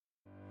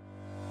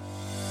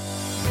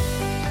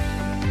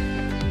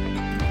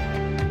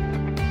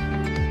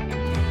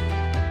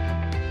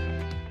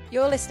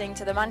You're listening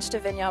to the Manchester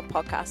Vineyard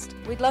podcast.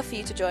 We'd love for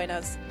you to join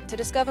us. To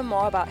discover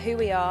more about who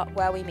we are,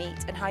 where we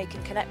meet, and how you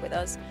can connect with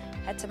us,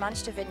 head to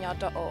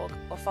manchestervineyard.org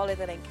or follow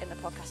the link in the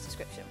podcast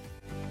description.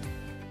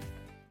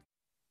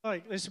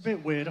 Like, it's a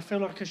bit weird. I feel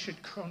like I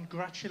should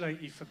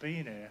congratulate you for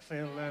being here. I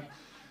feel,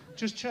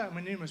 just chatting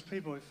with numerous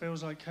people, it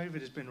feels like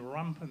COVID has been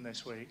rampant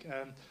this week.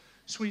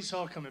 Sweets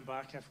are coming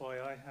back,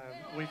 FYI.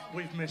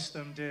 We've missed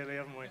them dearly,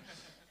 haven't we?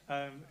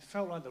 It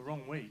felt like the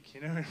wrong week,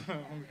 you know? Oh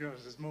my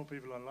gosh, there's more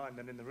people online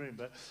than in the room.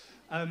 But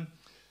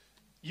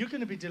you're going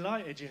to be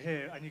delighted you're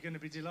here, and you're going to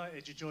be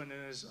delighted you're joining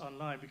us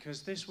online,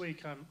 because this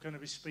week I'm going to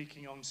be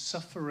speaking on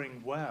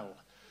suffering well.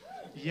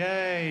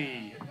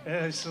 Yay!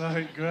 Yeah, it's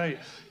like great.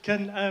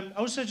 I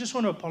also just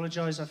want to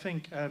apologise. I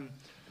think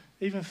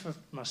even for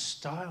my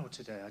style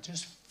today, I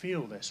just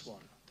feel this one.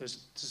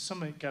 There's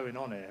something going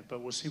on here, but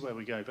we'll see where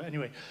we go. But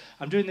anyway,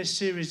 I'm doing this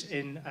series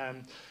in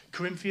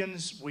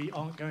Corinthians. We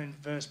aren't going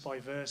verse by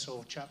verse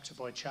or chapter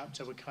by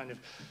chapter. We're kind of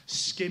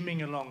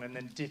skimming along and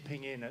then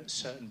dipping in at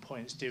certain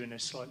points, doing a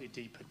slightly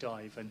deeper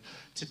dive. And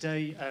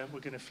today we're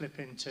going to flip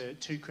into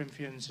 2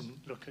 Corinthians and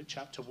look at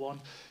chapter 1.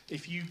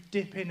 If you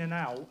dip in and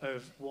out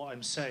of what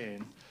I'm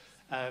saying,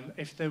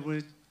 if there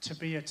were to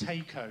be a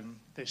take-home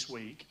this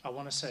week, I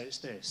want to say it's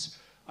this.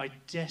 I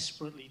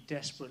desperately,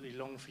 desperately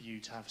long for you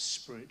to have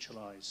spiritual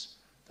eyes.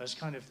 That's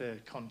kind of the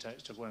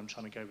context of where I'm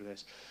trying to go with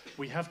this.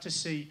 We have to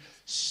see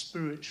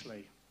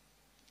spiritually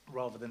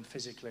rather than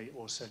physically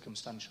or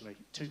circumstantially.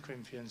 2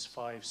 Corinthians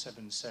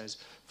 5:7 says,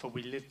 "For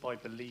we live by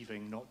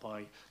believing, not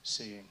by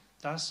seeing."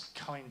 That's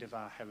kind of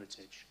our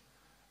heritage.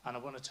 And I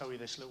want to tell you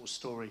this little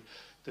story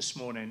this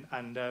morning.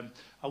 And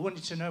I want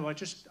you to know,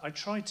 I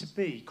try to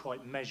be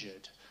quite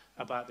measured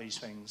about these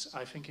things.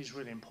 I think it's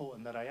really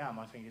important that I am.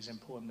 I think it's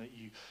important that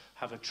you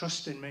have a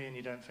trust in me and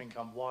you don't think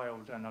I'm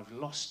wild and I've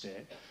lost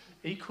it.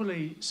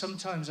 Equally,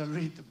 sometimes I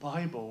read the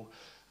Bible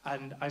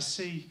and I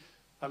see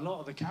a lot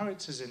of the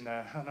characters in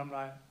there and I'm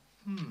like,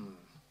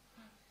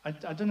 I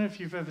don't know if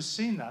you've ever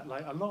seen that.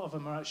 Like, a lot of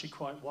them are actually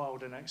quite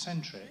wild and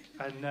eccentric.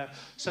 And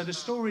so the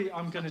story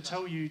I'm going to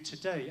tell you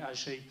today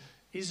actually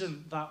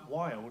isn't that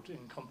wild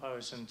in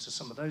comparison to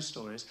some of those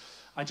stories.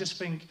 I just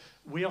think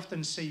we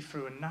often see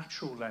through a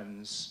natural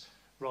lens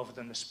rather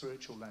than a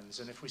spiritual lens.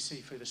 And if we see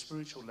through the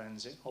spiritual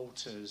lens, it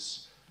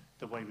alters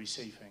the way we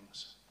see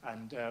things.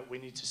 And we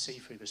need to see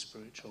through the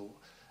spiritual.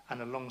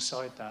 And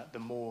alongside that, the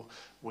more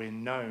we're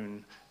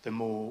known, the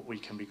more we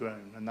can be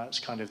grown. And that's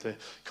kind of the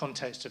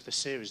context of the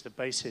series. The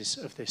basis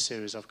of this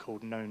series I've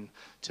called Known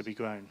to be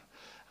Grown.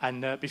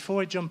 And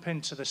before I jump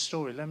into the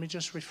story, let me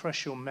just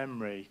refresh your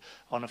memory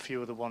on a few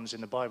of the ones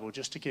in the Bible,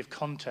 just to give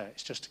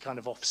context, just to kind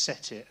of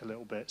offset it a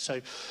little bit. So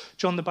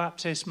John the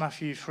Baptist,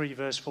 Matthew 3,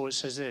 verse 4, it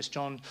says this: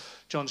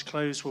 John's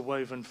clothes were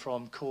woven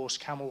from coarse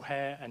camel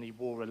hair, and he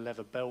wore a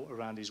leather belt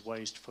around his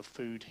waist. For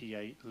food, he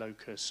ate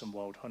locusts and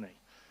wild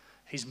honey.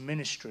 His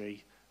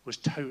ministry was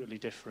totally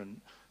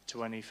different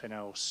to anything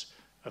else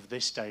of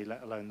this day,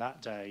 let alone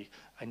that day,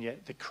 and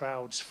yet the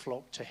crowds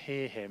flocked to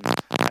hear him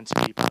and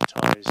to be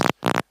baptized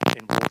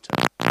in water.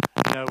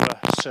 Noah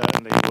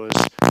certainly was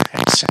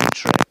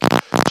eccentric.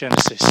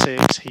 Genesis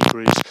 6,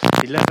 Hebrews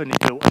 11,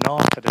 he built an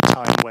ark at a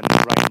time when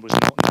the rain was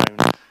not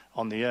known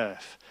on the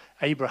earth.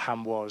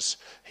 Abraham was,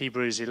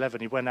 Hebrews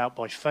 11, he went out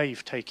by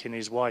faith, taking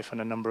his wife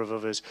and a number of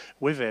others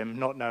with him,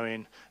 not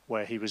knowing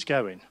where he was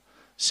going.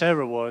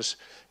 Sarah was,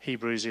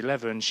 Hebrews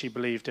 11, she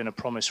believed in a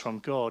promise from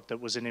God that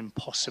was an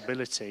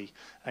impossibility,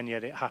 and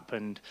yet it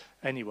happened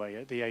anyway.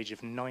 At the age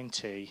of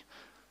 90,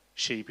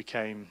 she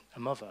became a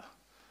mother.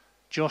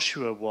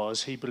 Joshua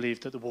was, he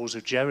believed that the walls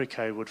of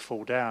Jericho would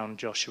fall down,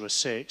 Joshua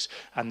 6,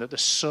 and that the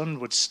sun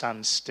would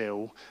stand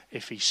still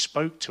if he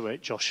spoke to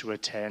it, Joshua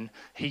 10.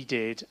 He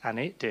did, and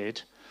it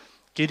did.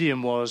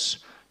 Gideon was,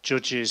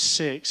 Judges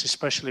 6,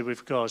 especially with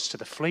regards to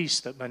the fleece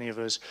that many of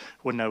us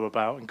would know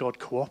about, and God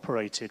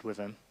cooperated with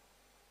him.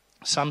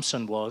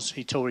 Samson was,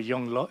 he tore a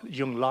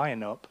young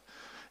lion up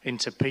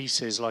into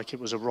pieces like it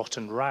was a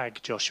rotten rag,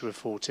 Joshua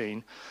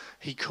 14.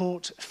 He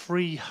caught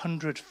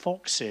 300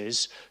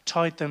 foxes,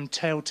 tied them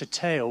tail to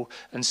tail,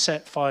 and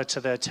set fire to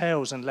their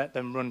tails and let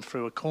them run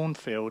through a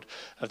cornfield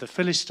of the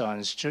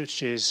Philistines,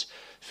 Judges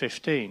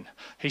 15.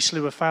 He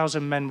slew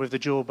 1,000 men with the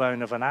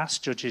jawbone of an ass,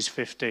 Judges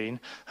 15.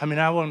 I mean,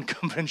 how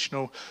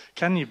unconventional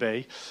can you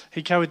be?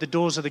 He carried the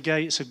doors of the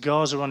gates of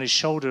Gaza on his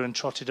shoulder and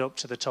trotted up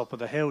to the top of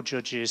the hill,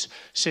 Judges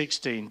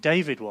 16.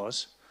 David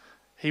was.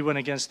 He went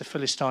against the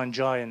Philistine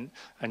giant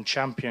and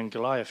championed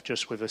Goliath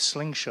just with a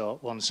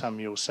slingshot, 1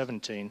 Samuel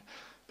 17.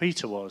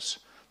 Peter was,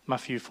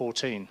 Matthew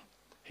 14.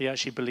 He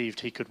actually believed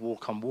he could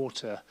walk on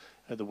water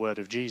at the word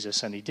of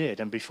Jesus, and he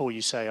did. And before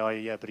you say, oh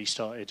yeah, but he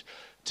started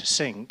to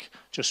sink,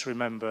 just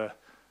remember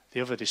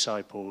the other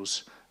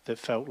disciples that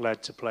felt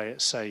led to play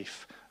it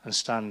safe and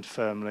stand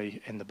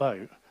firmly in the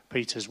boat.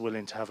 Peter's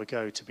willing to have a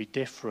go, to be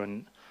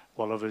different,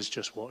 while others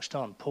just watched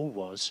on. Paul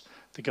was,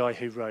 the guy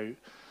who wrote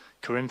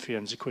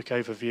Corinthians. A quick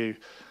overview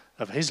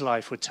of his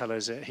life would tell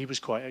us that he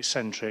was quite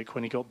eccentric.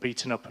 When he got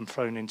beaten up and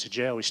thrown into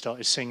jail, he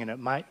started singing at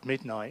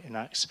midnight in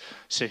Acts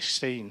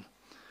 16.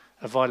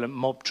 a violent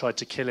mob tried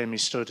to kill him. He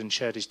stood and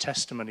shared his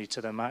testimony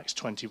to them, Acts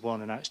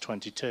 21 and Acts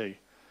 22.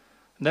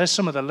 And there's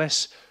some of the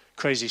less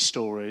crazy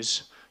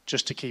stories,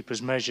 just to keep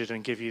us measured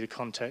and give you the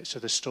context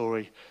of the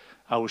story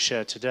I will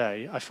share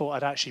today. I thought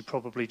I'd actually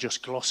probably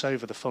just gloss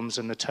over the thumbs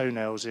and the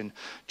toenails in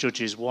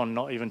Judges 1,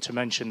 not even to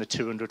mention the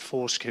 200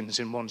 foreskins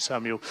in 1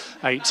 Samuel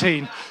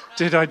 18.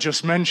 Did I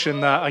just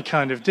mention that? I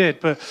kind of did.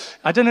 But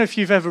I don't know if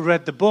you've ever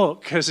read the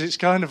book, because it's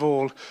kind of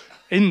all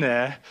in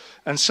there.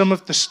 And some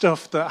of the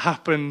stuff that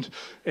happened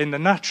in the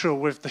natural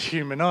with the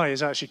human eye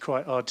is actually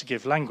quite hard to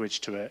give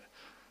language to it.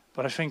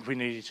 But I think we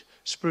need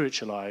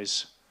spiritual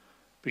eyes,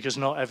 because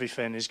not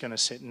everything is going to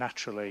sit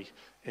naturally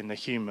in the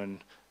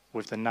human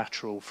with the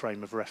natural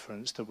frame of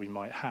reference that we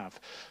might have.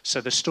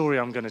 So the story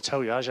I'm going to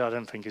tell you, actually, I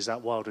don't think is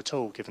that wild at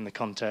all, given the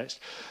context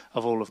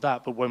of all of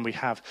that. But when we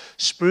have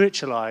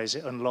spiritual eyes,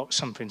 it unlocks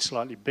something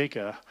slightly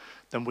bigger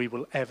than we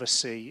will ever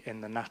see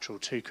in the natural.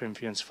 2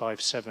 Corinthians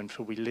 5:7,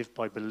 for we live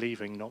by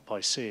believing, not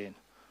by seeing.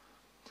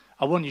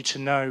 I want you to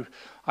know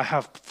I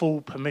have full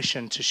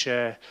permission to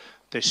share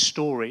this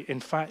story. In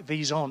fact,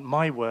 these aren't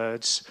my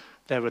words,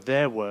 they are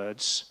their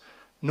words.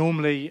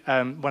 Normally,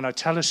 when I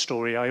tell a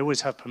story, I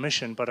always have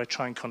permission, but I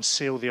try and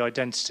conceal the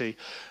identity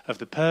of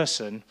the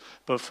person.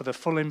 But for the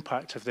full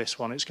impact of this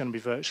one, it's going to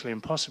be virtually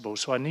impossible.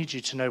 So I need you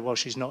to know, while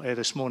she's not here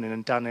this morning,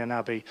 and Danny and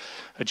Abby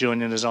are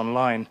joining us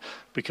online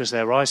because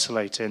they're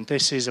isolating,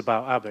 this is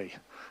about Abby.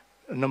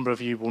 A number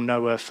of you will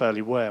know her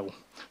fairly well.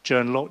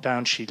 During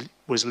lockdown, she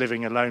was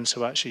living alone,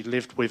 so actually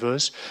lived with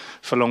us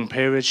for long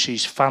periods.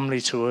 She's family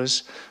to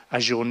us,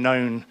 as you're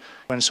known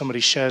when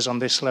somebody shares on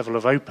this level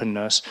of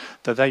openness,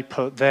 that they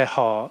put their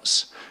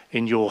hearts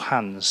in your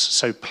hands.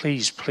 So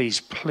please,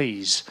 please,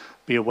 please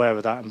be aware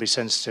of that and be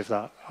sensitive to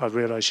that. I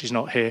realise she's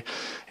not here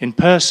in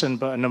person,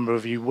 but a number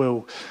of you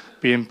will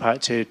be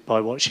impacted by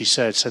what she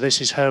said. So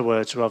this is her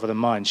words rather than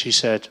mine. She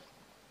said,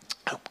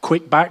 a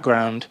quick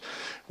background.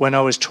 When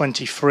I was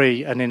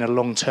 23 and in a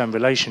long-term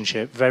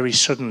relationship, very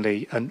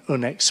suddenly and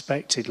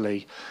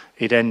unexpectedly,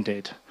 it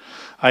ended.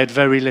 I had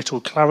very little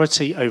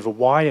clarity over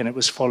why, and it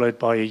was followed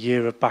by a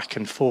year of back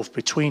and forth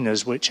between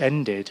us, which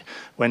ended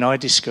when I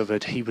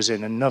discovered he was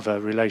in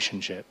another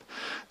relationship.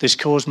 This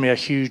caused me a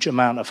huge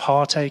amount of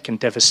heartache and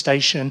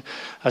devastation,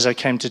 as I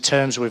came to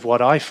terms with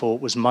what I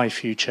thought was my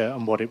future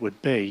and what it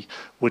would be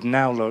would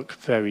now look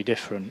very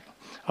different.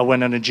 I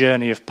went on a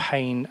journey of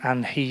pain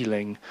and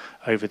healing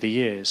over the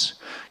years.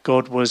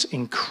 God was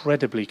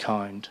incredibly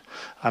kind,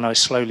 and I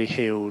slowly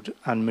healed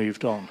and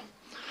moved on.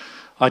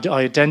 I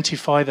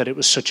identify that it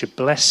was such a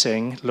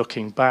blessing,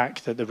 looking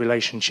back, that the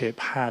relationship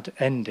had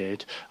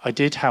ended. I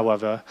did,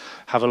 however,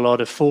 have a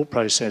lot of thought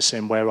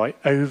processing where I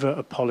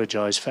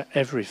over-apologized for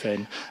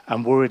everything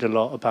and worried a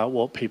lot about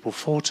what people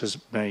thought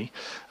of me,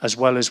 as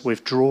well as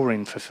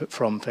withdrawing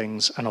from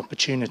things and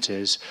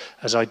opportunities,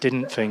 as I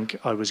didn't think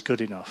I was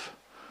good enough.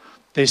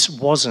 This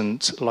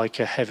wasn't like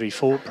a heavy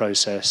thought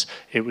process.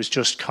 It was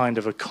just kind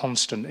of a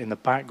constant in the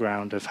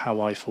background of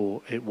how I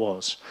thought it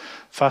was.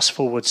 Fast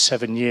forward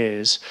 7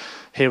 years,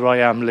 here I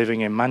am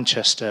living in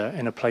Manchester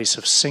in a place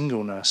of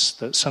singleness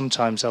that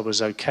sometimes I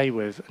was okay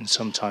with and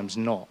sometimes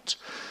not.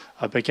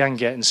 I began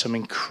getting some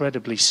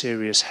incredibly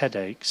serious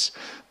headaches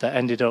that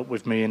ended up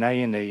with me in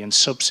A&E and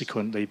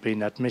subsequently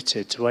being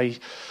admitted to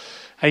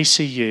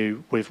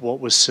ACU with what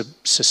was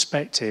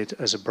suspected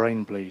as a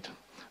brain bleed.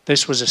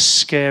 This was a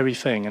scary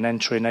thing, and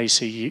entering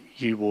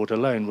ACU ward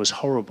alone was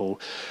horrible,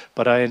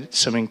 but I had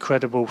some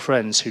incredible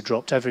friends who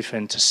dropped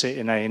everything to sit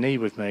in A&E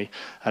with me,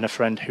 and a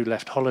friend who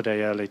left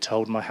holiday early to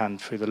hold my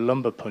hand through the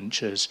lumbar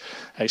punctures,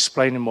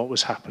 explaining what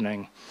was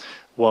happening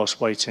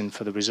whilst waiting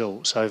for the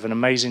results. I have an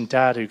amazing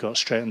dad who got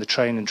straight on the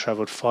train and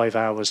travelled 5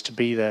 hours to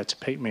be there to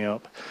pick me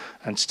up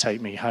and to take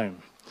me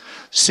home.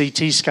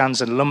 CT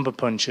scans and lumbar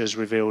punctures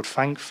revealed,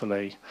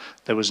 thankfully,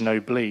 there was no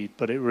bleed,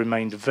 but it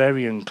remained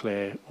very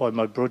unclear why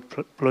my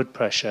blood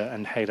pressure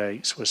and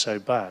headaches were so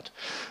bad.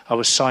 I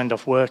was signed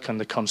off work, and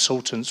the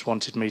consultants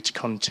wanted me to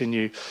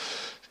continue,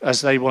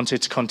 as they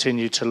wanted to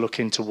continue to look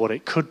into what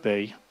it could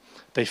be.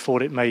 They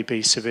thought it may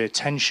be severe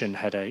tension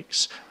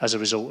headaches as a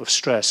result of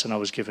stress, and I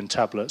was given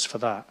tablets for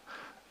that.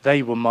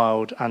 They were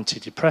mild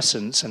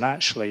antidepressants and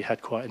actually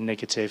had quite a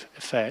negative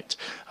effect,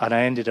 and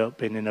I ended up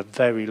being in a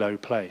very low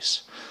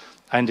place.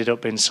 I ended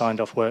up being signed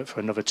off work for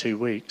another 2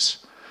 weeks.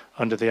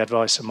 Under the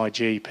advice of my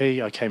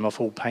GP, I came off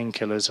all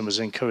painkillers and was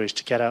encouraged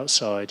to get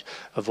outside,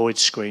 avoid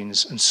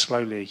screens, and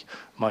slowly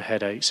my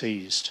headaches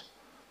eased.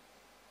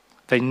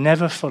 They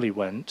never fully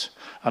went,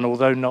 and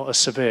although not as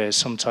severe,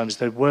 sometimes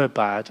they were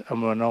bad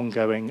and were an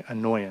ongoing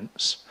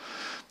annoyance.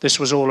 This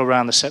was all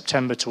around the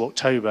September to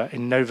October.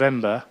 In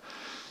November,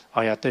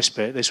 I had this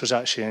bit. This was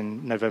actually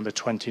in November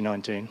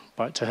 2019.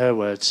 Back to her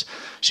words.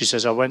 She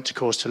says, I went to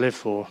Cause to Live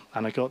for,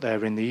 and I got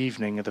there in the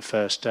evening of the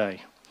first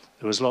day.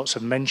 There was lots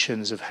of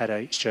mentions of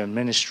headaches during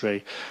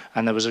ministry,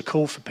 and there was a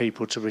call for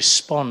people to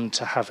respond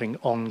to having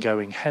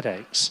ongoing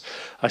headaches.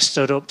 I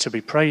stood up to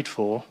be prayed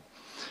for,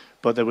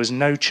 but there was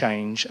no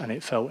change, and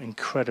it felt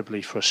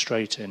incredibly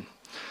frustrating.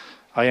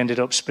 I ended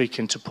up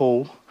speaking to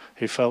Paul,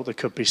 who felt there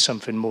could be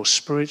something more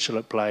spiritual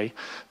at play,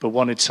 but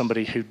wanted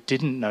somebody who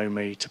didn't know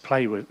me to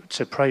pray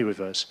with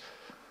us.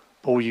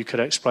 Paul, you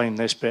could explain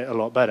this bit a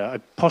lot better. I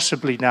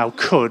possibly now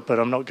could, but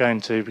I'm not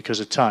going to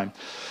because of time.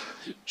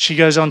 She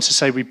goes on to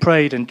say, we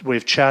prayed and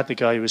with Chad, the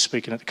guy who was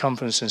speaking at the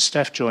conference, and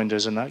Steph joined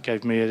us, and that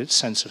gave me a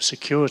sense of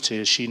security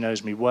as she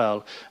knows me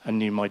well and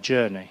knew my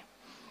journey.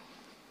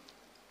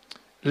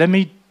 Let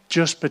me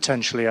just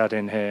potentially add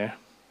in here,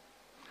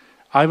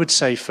 I would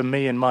say for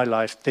me in my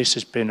life, this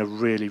has been a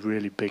really,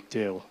 really big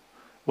deal.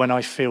 When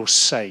I feel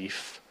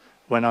safe,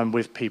 when I'm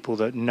with people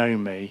that know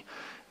me,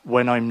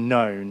 when I'm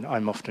known,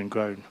 I'm often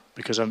grown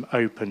because I'm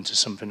open to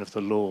something of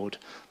the Lord,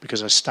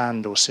 because I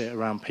stand or sit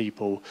around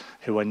people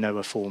who I know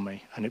are for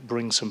me, and it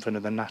brings something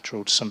of the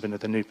natural to something of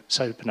the new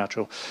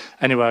supernatural.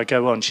 Anyway, I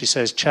go on. She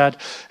says, Chad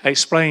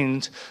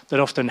explained that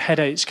often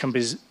headaches can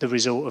be the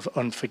result of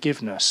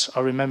unforgiveness.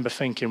 I remember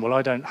thinking, well,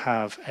 I don't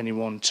have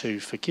anyone to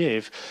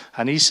forgive.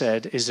 And he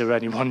said, is there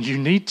anyone you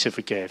need to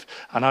forgive?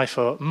 And I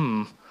thought,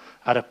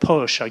 at a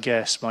push, I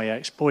guess, my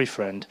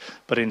ex-boyfriend.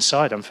 But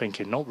inside, I'm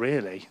thinking, not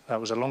really. That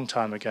was a long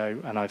time ago,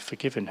 and I've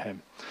forgiven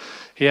him.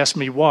 He asked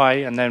me why,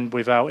 and then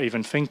without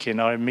even thinking,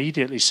 I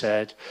immediately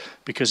said,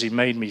 because he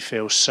made me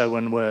feel so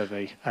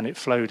unworthy, and it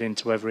flowed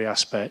into every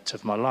aspect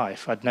of my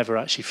life. I'd never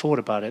actually thought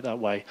about it that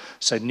way,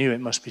 so I knew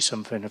it must be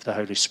something of the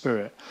Holy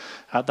Spirit.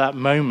 At that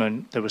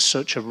moment, there was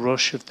such a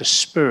rush of the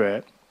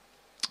Spirit,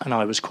 and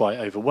I was quite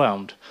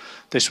overwhelmed.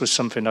 This was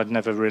something I'd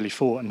never really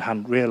thought and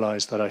hadn't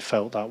realized that I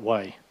felt that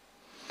way.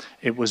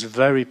 It was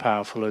very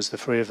powerful as the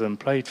three of them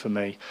prayed for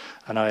me,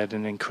 and I had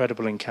an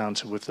incredible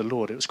encounter with the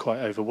Lord. It was quite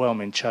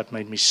overwhelming. Chad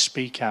made me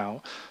speak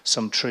out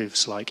some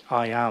truths like,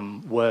 I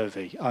am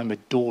worthy, I'm a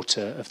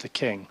daughter of the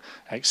King,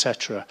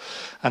 etc.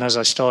 And as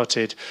I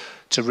started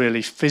to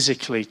really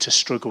physically to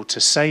struggle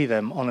to say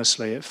them,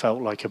 honestly, it felt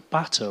like a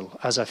battle.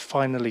 As I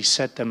finally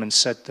said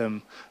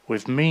them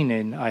with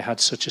meaning, I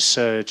had such a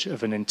surge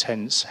of an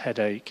intense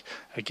headache.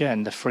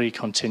 Again, the three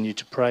continued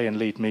to pray and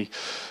lead me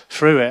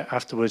through it.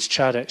 Afterwards,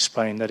 Chad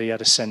explained that he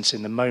had a sense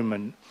in the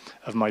moment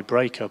of my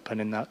breakup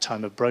and in that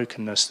time of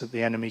brokenness that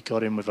the enemy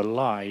got in with a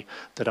lie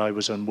that I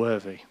was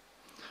unworthy.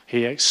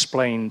 He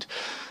explained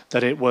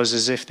that it was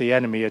as if the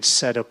enemy had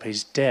set up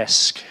his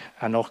desk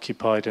and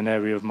occupied an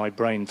area of my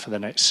brain for the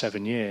next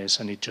 7 years,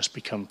 and he'd just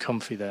become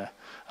comfy there.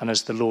 And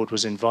as the Lord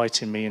was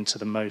inviting me into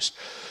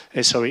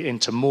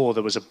into more,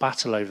 there was a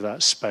battle over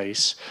that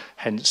space,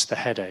 hence the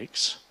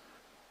headaches.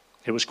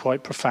 It was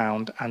quite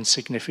profound and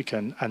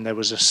significant, and there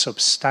was a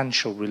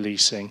substantial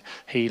releasing,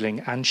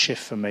 healing, and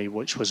shift for me,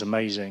 which was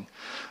amazing,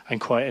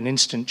 and quite an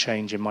instant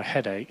change in my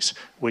headaches,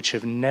 which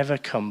have never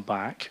come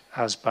back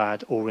as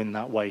bad or in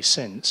that way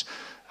since,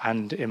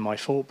 and in my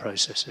thought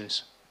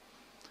processes.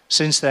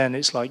 Since then,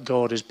 it's like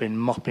God has been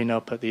mopping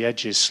up at the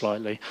edges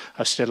slightly.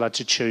 I've still had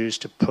to choose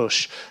to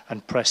push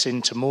and press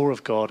into more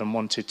of God and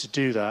wanted to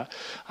do that.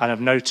 And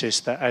I've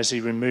noticed that as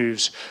he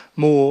removes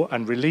more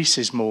and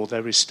releases more,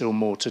 there is still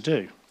more to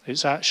do.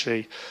 It's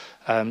actually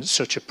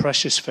such a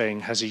precious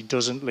thing as he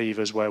doesn't leave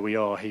us where we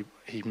are.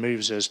 He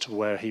moves us to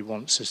where he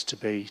wants us to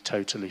be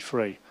totally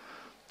free.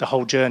 The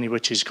whole journey,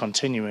 which is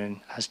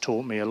continuing, has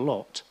taught me a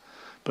lot.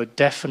 But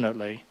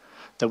definitely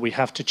that we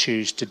have to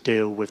choose to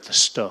deal with the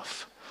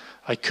stuff.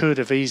 I could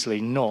have easily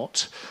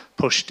not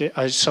pushed it.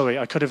 I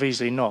could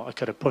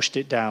have pushed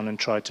it down and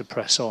tried to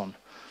press on.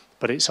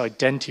 But it's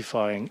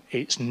identifying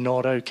it's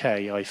not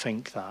okay, I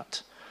think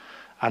that.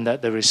 And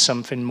that there is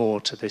something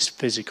more to this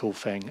physical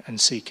thing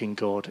and seeking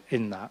God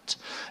in that.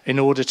 In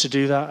order to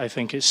do that, I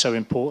think it's so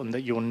important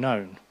that you're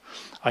known.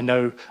 I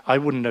know I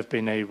wouldn't have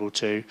been able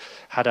to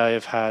had I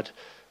have had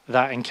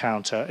that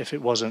encounter if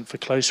it wasn't for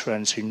close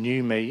friends who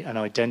knew me and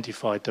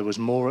identified there was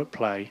more at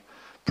play,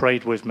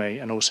 prayed with me,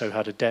 and also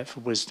had a depth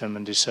of wisdom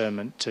and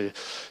discernment to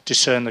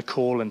discern the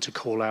call and to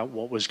call out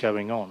what was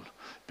going on.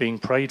 Being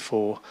prayed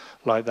for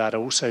like that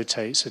also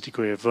takes a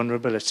degree of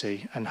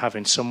vulnerability, and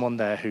having someone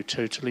there who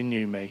totally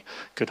knew me,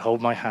 could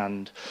hold my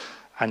hand,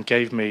 and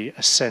gave me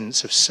a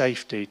sense of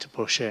safety to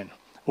push in.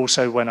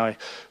 Also, when I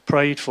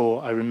prayed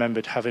for, I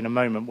remembered having a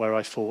moment where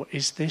I thought,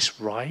 is this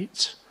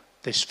right?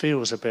 This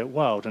feels a bit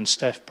wild. And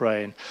Steph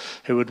Brain,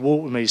 who had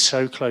walked with me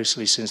so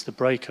closely since the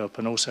breakup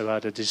and also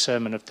had a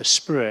discernment of the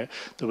Spirit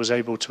that was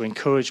able to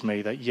encourage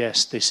me that,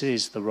 yes, this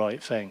is the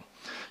right thing.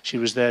 She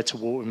was there to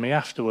walk with me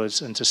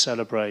afterwards and to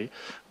celebrate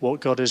what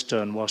God has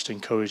done whilst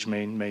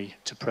encouraging me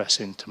to press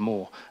into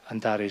more.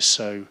 And that is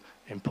so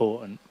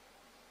important.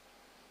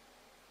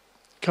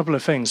 A couple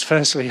of things.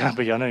 Firstly,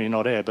 Abby, I know you're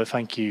not here, but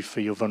thank you for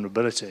your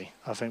vulnerability.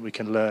 I think we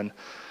can learn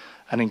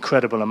an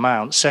incredible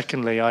amount.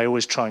 Secondly, I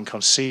always try and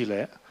conceal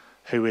it,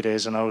 who it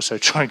is, and I also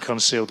try and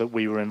conceal that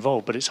we were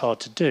involved, but it's hard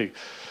to do.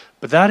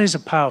 But that is a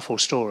powerful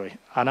story,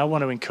 and I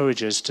want to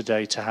encourage us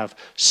today to have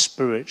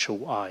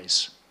spiritual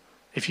eyes.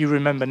 If you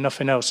remember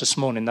nothing else this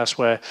morning, that's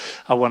where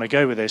I want to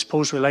go with this.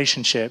 Paul's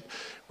relationship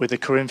with the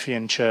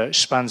Corinthian church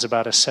spans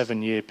about a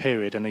 7-year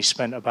period, and he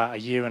spent about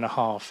 1.5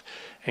 years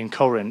in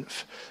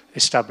Corinth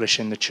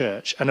establishing the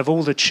church. And of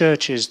all the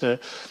churches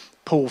that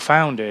Paul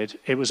founded,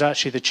 it was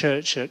actually the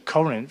church at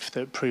Corinth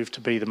that proved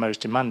to be the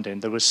most demanding.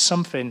 There was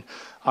something,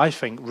 I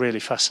think, really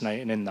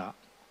fascinating in that.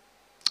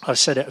 I've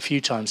said it a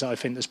few times that I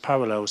think there's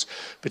parallels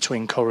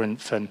between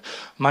Corinth and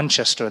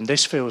Manchester, and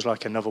this feels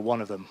like another one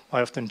of them.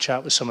 I often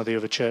chat with some of the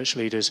other church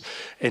leaders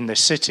in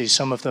this city,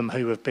 some of them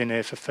who have been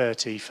here for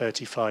 30,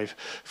 35,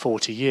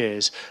 40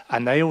 years,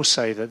 and they all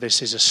say that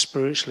this is a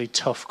spiritually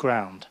tough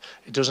ground.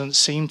 It doesn't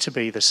seem to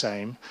be the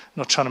same,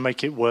 not trying to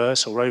make it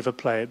worse or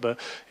overplay it, but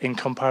in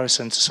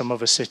comparison to some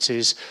other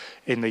cities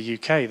in the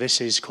UK, this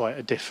is quite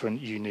a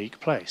different, unique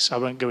place. I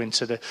won't go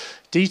into the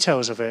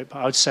details of it,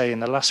 but I'd say in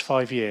the last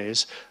 5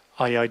 years,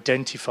 I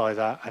identify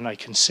that and I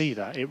can see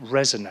that. It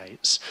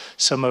resonates.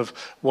 Some of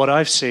what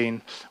I've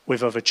seen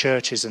with other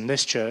churches and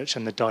this church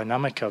and the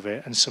dynamic of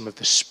it and some of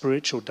the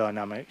spiritual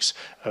dynamics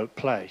at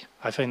play.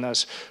 I think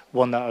that's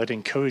one that I'd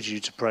encourage you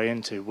to pray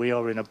into. We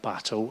are in a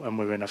battle and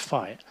we're in a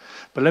fight.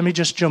 But let me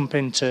just jump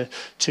into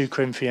 2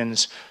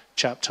 Corinthians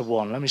chapter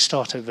 1. Let me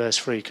start at verse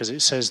 3 because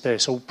it says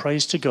this: "All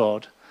praise to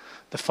God,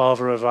 the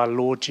Father of our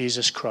Lord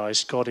Jesus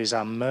Christ. God is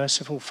our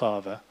merciful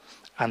Father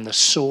and the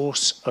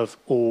source of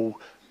all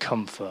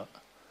comfort."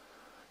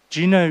 Do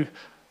you know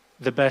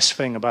the best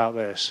thing about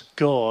this?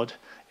 God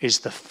is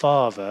the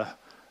Father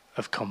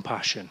of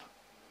compassion,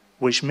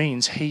 which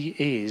means he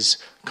is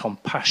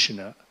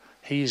compassionate.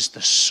 He is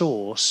the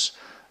source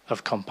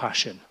of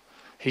compassion.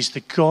 He's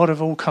the God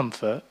of all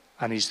comfort,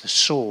 and he's the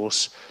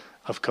source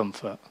of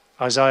comfort.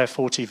 Isaiah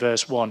 40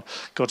 verse 1,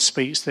 God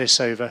speaks this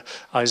over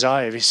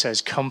Isaiah. He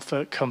says,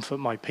 "Comfort, comfort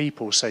my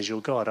people, says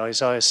your God."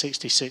 Isaiah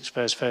 66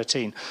 verse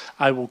 13,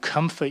 "I will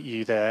comfort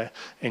you there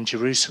in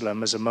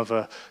Jerusalem as a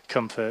mother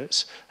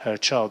comforts her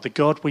child." The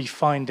God we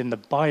find in the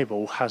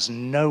Bible has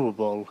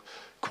knowable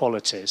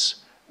qualities.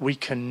 We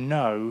can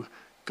know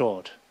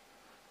God.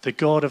 The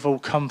God of all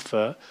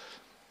comfort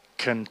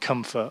can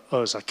comfort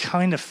us. I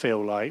kind of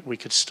feel like we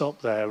could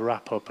stop there,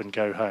 wrap up and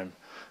go home.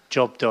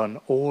 Job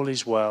done. All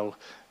is well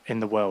in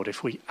the world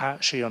if we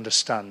actually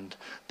understand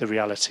the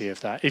reality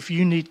of that. If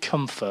you need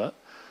comfort,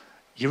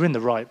 you're in the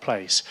right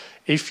place.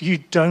 If you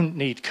don't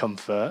need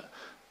comfort,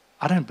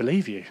 I don't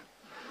believe you.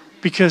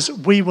 Because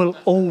we will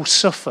all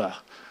suffer,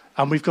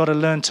 and we've got to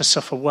learn to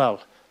suffer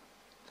well.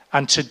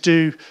 And to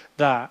do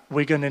that,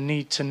 we're going to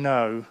need to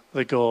know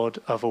the God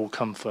of all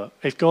comfort.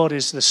 If God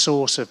is the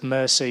source of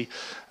mercy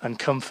and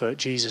comfort,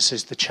 Jesus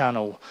is the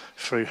channel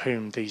through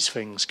whom these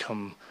things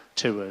come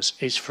to us.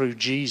 It's through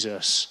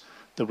Jesus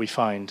that we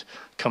find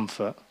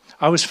comfort.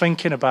 I was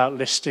thinking about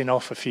listing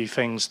off a few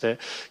things that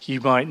you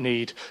might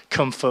need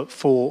comfort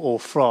for or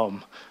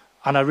from,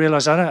 and I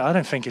realised I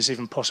don't think it's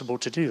even possible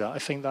to do that. I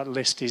think that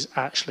list is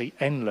actually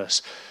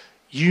endless.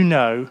 You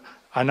know,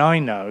 and I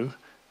know,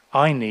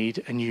 I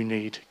need and you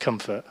need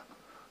comfort.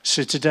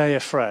 So today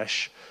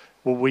afresh,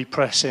 will we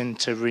press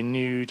into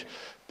renewed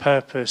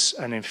purpose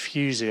and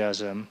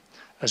enthusiasm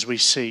as we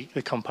seek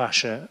the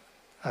compassion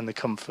and the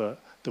comfort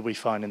that we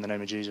find in the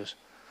name of Jesus?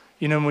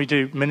 You know, when we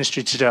do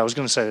ministry today, I was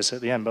going to say this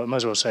at the end, but I might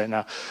as well say it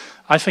now.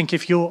 I think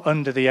if you're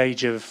under the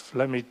age of,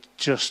 let me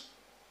just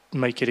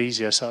make it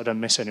easier so I don't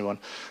miss anyone.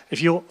 If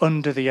you're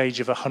under the age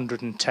of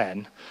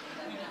 110,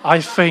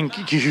 I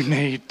think you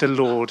need the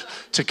Lord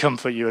to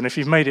comfort you. And if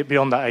you've made it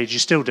beyond that age, you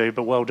still do,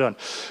 but well done.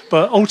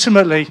 But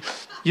ultimately,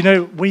 you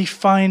know, we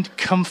find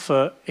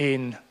comfort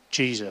in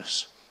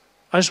Jesus.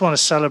 I just want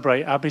to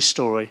celebrate Abby's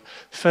story,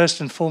 first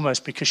and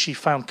foremost, because she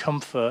found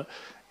comfort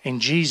in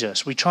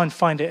Jesus. We try and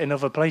find it in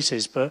other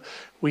places, but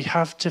we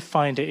have to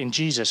find it in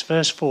Jesus.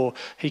 Verse 4,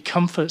 he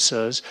comforts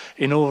us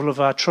in all of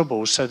our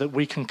troubles so that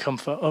we can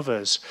comfort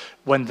others.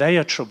 When they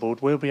are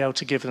troubled, we'll be able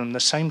to give them the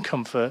same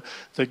comfort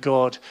that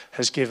God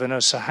has given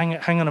us. So hang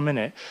on a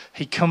minute.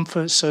 He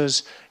comforts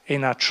us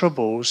in our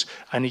troubles,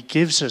 and he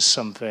gives us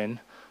something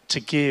to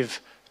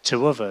give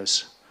to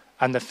others.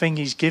 And the thing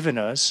he's given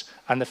us,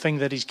 and the thing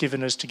that he's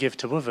given us to give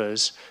to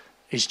others,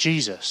 is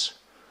Jesus.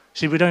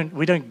 See, we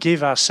don't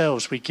give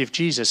ourselves, we give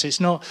Jesus. It's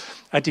not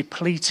a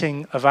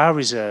depleting of our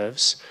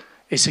reserves,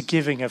 it's a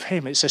giving of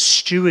him. It's a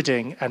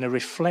stewarding and a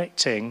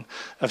reflecting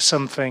of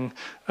something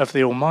of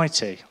the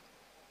Almighty.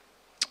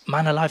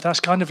 Man alive,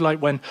 that's kind of like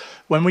when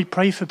we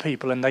pray for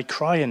people and they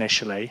cry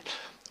initially,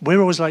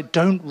 we're always like,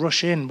 don't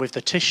rush in with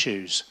the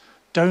tissues.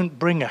 Don't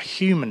bring a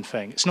human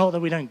thing. It's not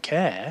that we don't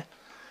care,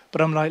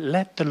 but I'm like,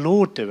 let the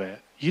Lord do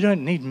it. You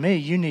don't need me,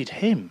 you need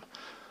him.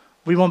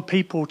 We want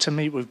people to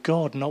meet with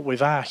God, not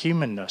with our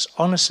humanness.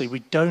 Honestly, we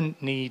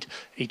don't need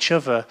each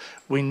other.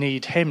 We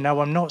need him. Now,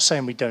 I'm not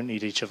saying we don't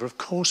need each other. Of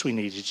course we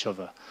need each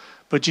other.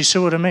 But do you see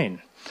what I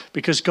mean?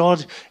 Because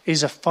God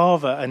is a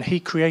father, and he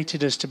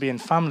created us to be in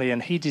family,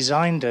 and he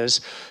designed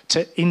us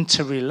to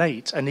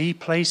interrelate, and he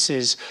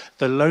places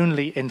the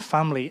lonely in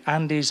family,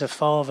 and is a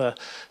father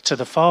to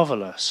the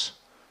fatherless.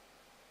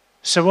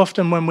 So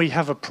often when we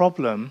have a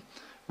problem,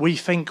 we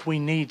think we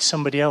need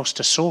somebody else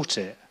to sort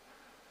it.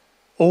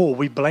 Or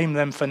we blame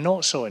them for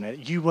not sorting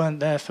it. You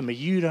weren't there for me.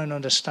 You don't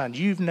understand.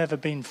 You've never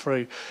been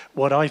through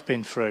what I've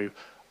been through.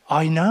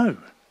 I know.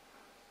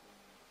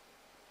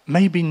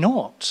 Maybe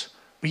not.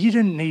 But you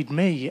didn't need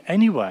me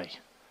anyway.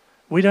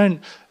 We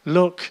don't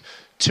look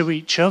to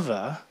each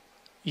other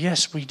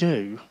Yes, we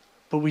do.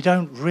 But we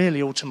don't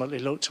really ultimately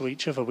look to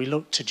each other. We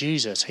look to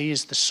Jesus. He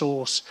is the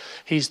source.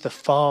 He's the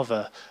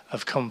Father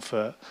of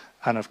comfort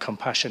and of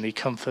compassion. He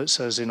comforts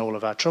us in all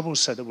of our troubles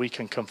so that we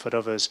can comfort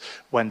others.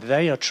 When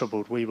they are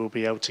troubled, we will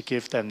be able to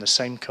give them the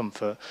same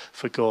comfort,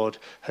 for God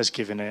has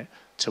given it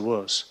to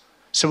us.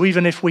 So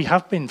even if we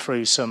have been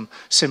through some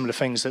similar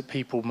things that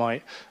people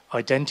might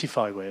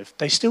identify with,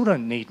 they still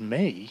don't need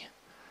me.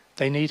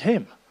 They need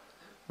him.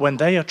 When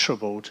they are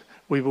troubled,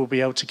 we will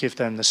be able to give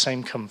them the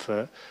same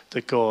comfort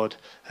that God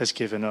has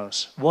given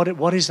us.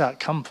 What is that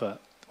comfort?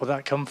 Well,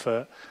 that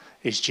comfort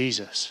is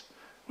Jesus.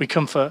 We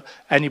comfort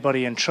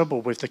anybody in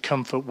trouble with the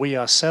comfort we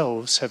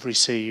ourselves have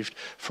received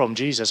from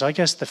Jesus. I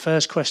guess the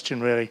first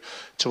question really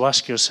to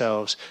ask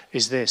yourselves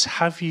is this: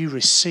 have you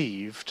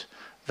received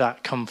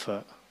that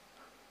comfort?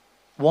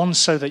 One,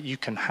 so that you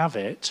can have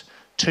it.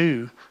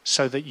 Two,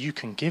 so that you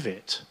can give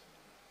it.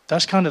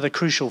 That's kind of the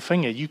crucial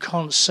thing here. You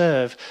can't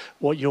serve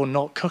what you're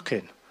not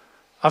cooking.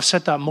 I've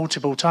said that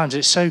multiple times.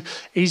 It's so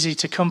easy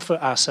to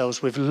comfort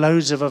ourselves with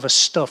loads of other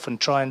stuff and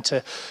trying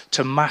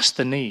to mask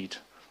the need.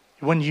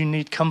 When you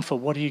need comfort,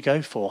 what do you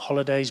go for?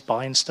 Holidays,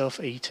 buying stuff,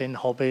 eating,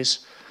 hobbies,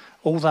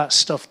 all that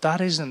stuff.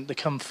 That isn't the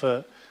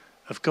comfort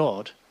of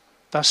God.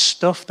 That's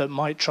stuff that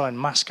might try and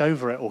mask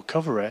over it or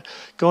cover it.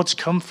 God's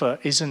comfort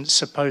isn't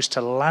supposed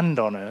to land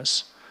on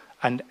us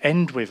and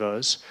end with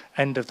us,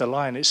 end of the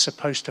line. It's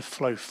supposed to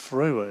flow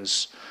through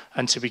us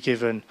and to be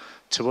given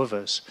to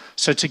others.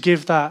 So to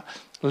give that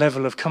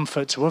level of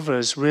comfort to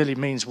others really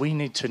means we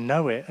need to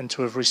know it and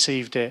to have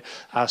received it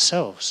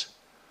ourselves.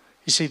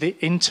 You see, the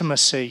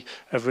intimacy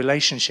of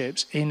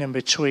relationships in and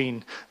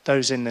between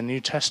those in the New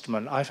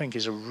Testament, I think,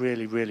 is a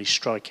really, really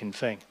striking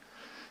thing.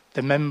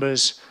 The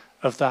members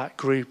of that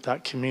group,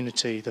 that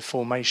community, the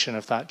formation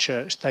of that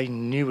church, they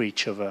knew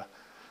each other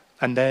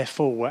and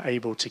therefore were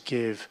able to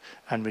give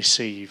and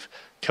receive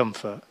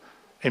comfort.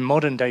 In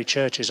modern day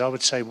churches, I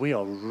would say we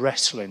are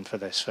wrestling for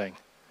this thing.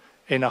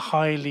 In a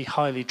highly,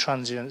 highly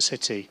transient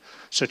city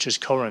such as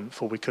Corinth,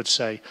 or we could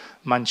say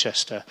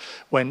Manchester,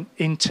 when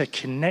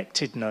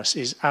interconnectedness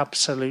is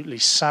absolutely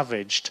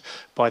savaged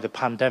by the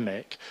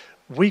pandemic,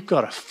 we've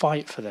got to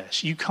fight for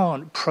this. You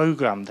can't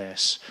program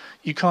this.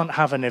 You can't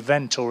have an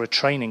event or a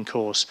training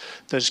course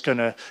that's going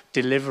to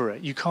deliver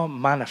it. You can't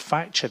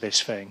manufacture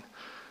this thing.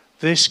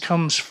 This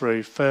comes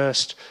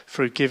first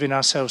through giving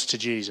ourselves to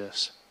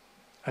Jesus,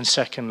 and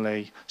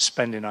secondly,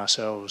 spending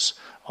ourselves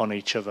on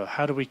each other.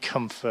 How do we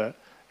comfort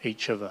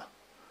each other?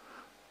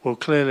 Well,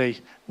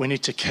 clearly we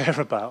need to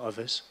care about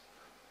others,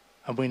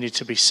 and we need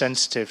to be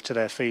sensitive to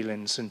their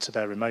feelings and to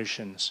their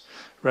emotions.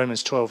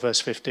 Romans 12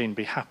 verse 15,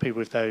 be happy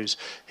with those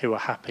who are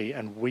happy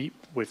and weep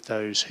with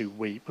those who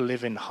weep.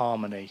 Live in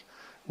harmony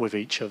with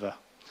each other.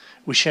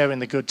 We share in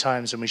the good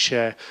times and we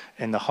share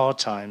in the hard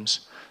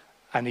times,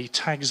 and he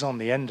tags on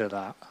the end of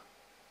that,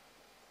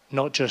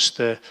 not just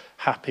the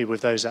happy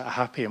with those that are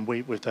happy and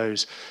weep with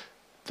those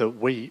that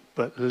weep,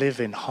 but live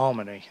in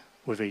harmony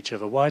with each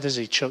other. Why does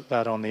he chuck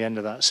that on the end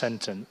of that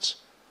sentence?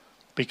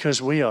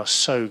 Because we are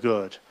so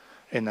good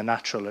in the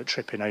natural at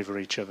tripping over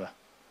each other.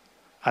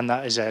 And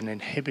that is an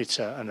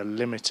inhibitor and a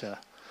limiter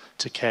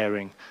to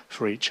caring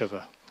for each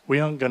other.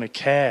 We aren't going to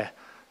care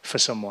for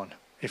someone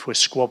if we're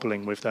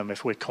squabbling with them,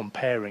 if we're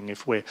comparing,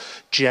 if we're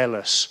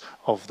jealous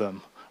of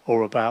them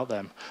or about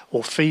them,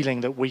 or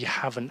feeling that we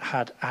haven't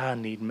had our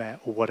need met,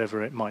 or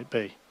whatever it might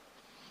be.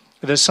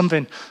 There's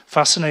something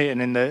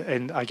fascinating in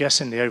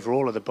the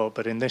overall of the book,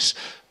 but in this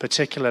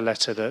particular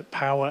letter, that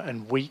power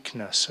and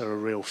weakness are a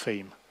real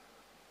theme.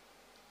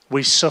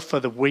 We suffer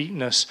the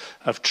weakness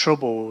of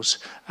troubles,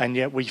 and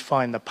yet we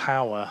find the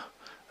power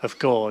of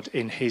God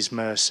in his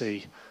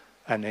mercy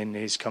and in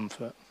his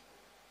comfort.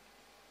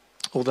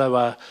 Although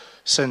our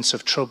sense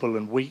of trouble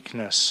and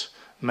weakness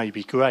may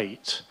be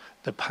great,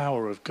 the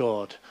power of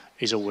God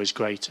is always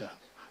greater.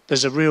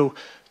 There's a real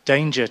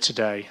danger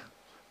today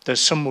that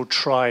some will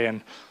try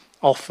and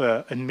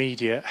offer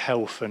immediate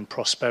health and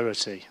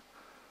prosperity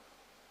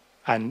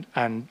and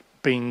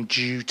being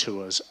due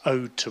to us,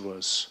 owed to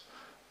us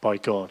by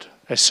God.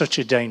 It's such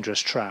a dangerous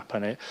trap,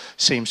 and it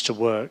seems to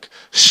work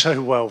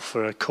so well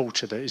for a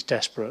culture that is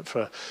desperate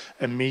for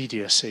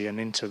immediacy and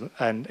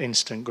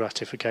instant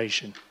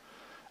gratification.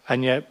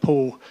 And yet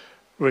Paul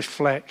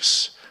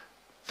reflects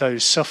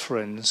those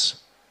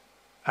sufferings,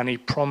 and he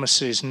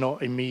promises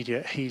not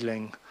immediate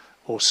healing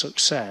or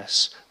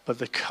success, but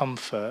the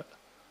comfort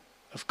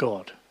of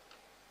God,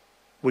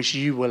 which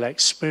you will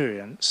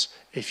experience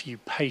if you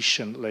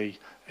patiently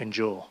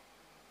endure.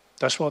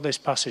 That's what this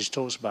passage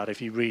talks about.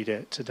 If you read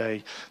it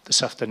today,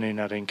 this afternoon,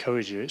 I'd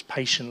encourage you. It's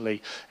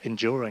patiently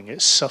enduring.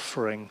 It's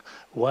suffering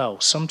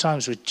well.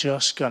 Sometimes we're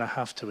just going to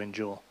have to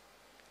endure,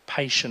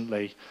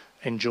 patiently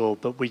endure,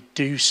 but we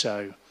do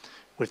so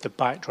with the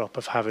backdrop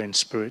of having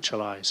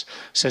spiritual eyes.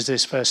 It says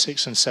this, verse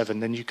 6 and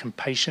 7, then you can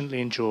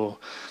patiently endure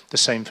the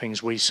same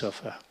things we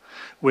suffer.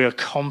 We are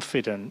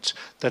confident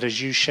that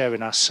as you share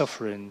in our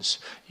sufferings,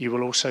 you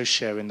will also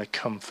share in the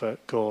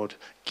comfort God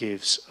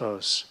gives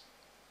us.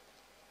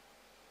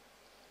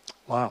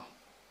 Wow.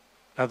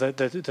 Now,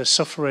 the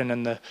suffering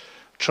and the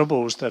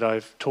troubles that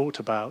I've talked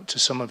about to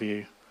some of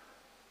you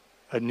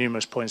at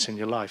numerous points in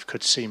your life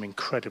could seem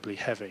incredibly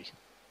heavy.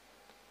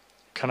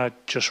 Can I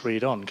just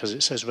read on? Because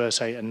it says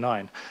verse 8 and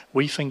 9.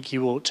 We think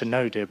you ought to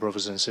know, dear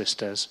brothers and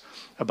sisters,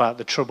 about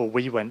the trouble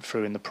we went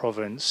through in the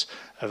province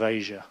of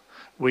Asia.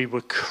 We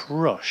were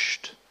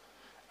crushed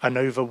and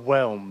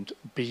overwhelmed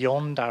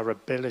beyond our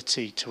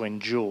ability to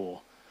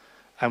endure.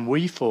 And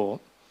we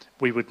thought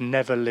we would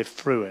never live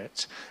through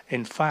it.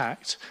 In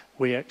fact,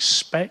 we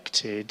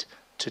expected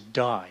to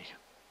die.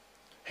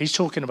 He's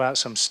talking about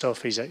some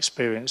stuff he's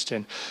experienced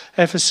in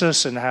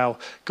Ephesus and how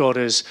God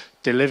has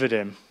delivered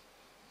him.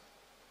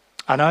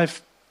 And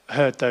I've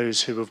heard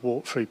those who have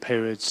walked through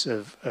periods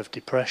of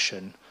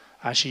depression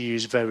actually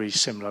use very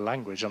similar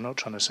language. I'm not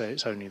trying to say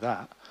it's only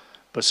that,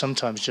 but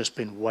sometimes just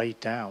been weighed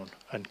down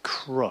and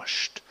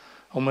crushed.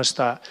 Almost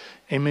that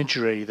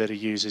imagery that he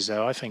uses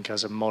there, I think,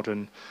 has a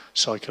modern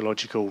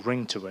psychological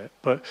ring to it.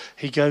 But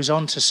he goes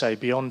on to say,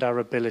 beyond our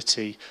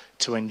ability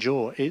to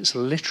endure, it's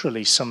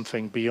literally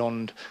something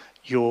beyond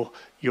your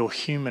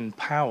human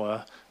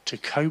power to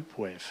cope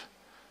with.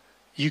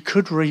 You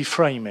could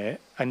reframe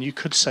it and you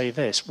could say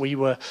this: we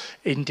were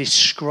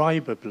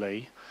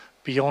indescribably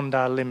beyond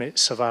our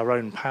limits of our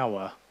own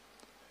power,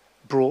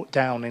 brought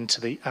down into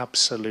the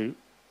absolute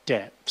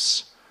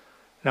depths.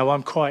 Now,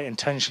 I'm quite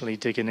intentionally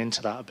digging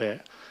into that a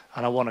bit,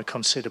 and I want to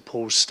consider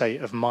Paul's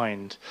state of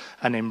mind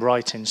and him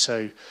writing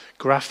so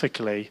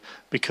graphically,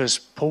 because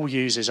Paul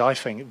uses, I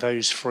think,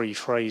 those three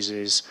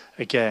phrases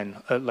again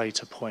at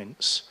later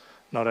points,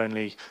 not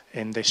only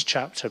in this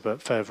chapter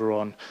but further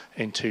on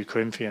in 2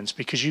 Corinthians,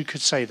 because you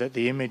could say that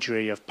the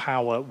imagery of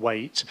power,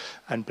 weight,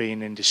 and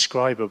being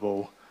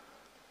indescribable,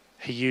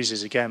 he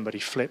uses again, but he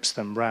flips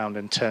them round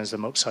and turns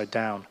them upside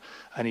down,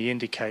 and he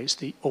indicates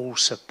the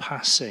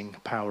all-surpassing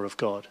power of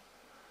God,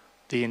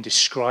 the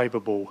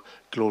indescribable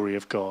glory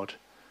of God,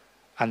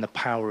 and the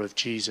power of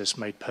Jesus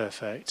made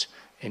perfect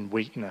in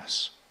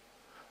weakness.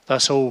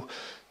 That's all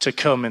to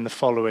come in the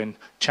following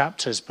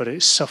chapters, but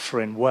it's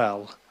suffering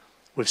well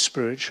with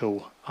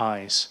spiritual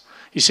eyes.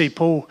 You see,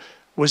 Paul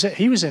was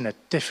in a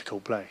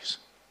difficult place.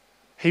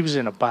 He was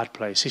in a bad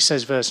place. He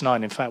says, verse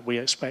 9, in fact, we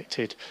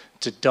expected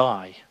to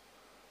die,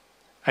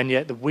 and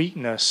yet the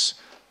weakness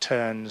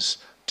turns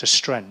to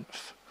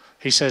strength.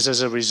 He says,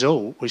 as a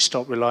result, we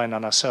stop relying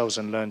on ourselves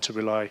and learn to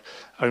rely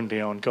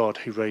only on God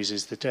who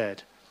raises the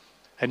dead.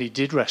 And he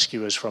did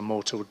rescue us from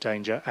mortal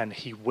danger, and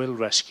he will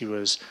rescue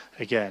us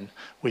again.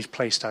 We've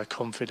placed our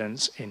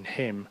confidence in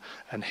him,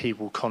 and he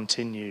will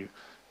continue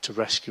to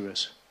rescue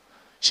us.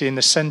 See, in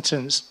the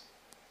sentence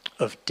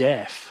of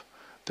death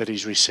that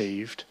he's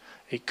received,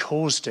 it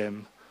caused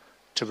him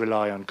to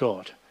rely on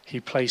God.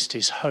 He placed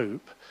his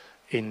hope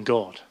in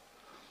God.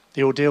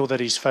 The ordeal that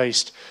he's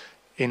faced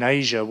in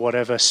Asia,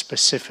 whatever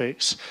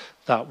specifics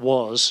that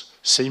was,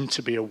 seemed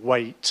to be a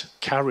weight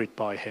carried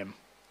by him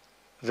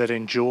that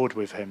endured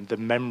with him, the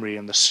memory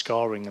and the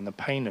scarring and the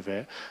pain of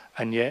it,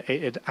 and yet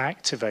it had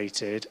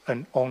activated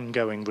an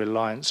ongoing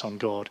reliance on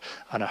God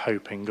and a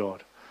hope in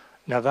God.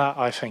 Now that,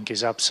 I think,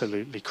 is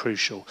absolutely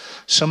crucial.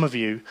 Some of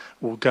you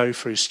will go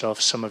through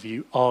stuff, some of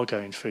you are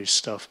going through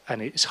stuff,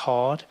 and it's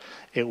hard,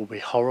 it will be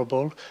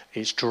horrible,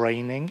 it's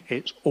draining,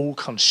 it's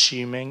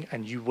all-consuming,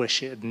 and you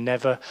wish it had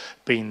never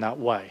been that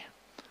way.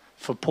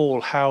 For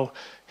Paul, how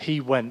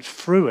he went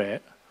through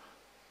it,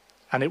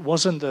 and it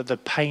wasn't that the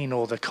pain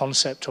or the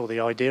concept or the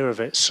idea of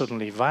it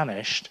suddenly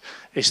vanished,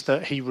 it's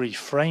that he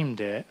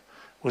reframed it,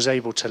 was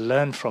able to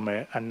learn from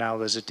it, and now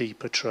there's a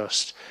deeper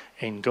trust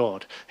in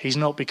God. He's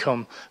not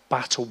become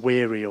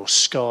battle-weary or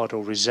scarred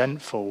or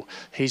resentful.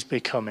 He's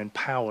become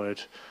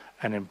empowered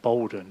and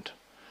emboldened.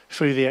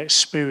 Through the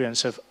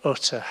experience of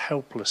utter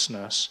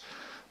helplessness,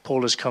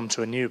 Paul has come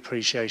to a new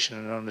appreciation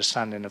and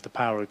understanding of the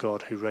power of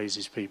God who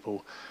raises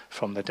people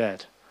from the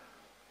dead.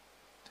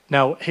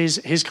 Now,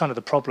 here's kind of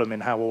the problem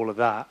in how all of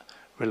that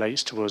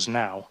relates to us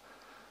now,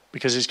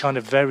 because it's kind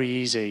of very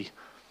easy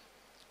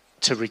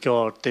to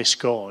regard this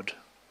God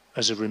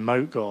as a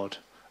remote God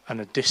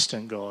and a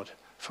distant God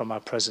from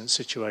our present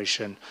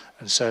situation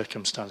and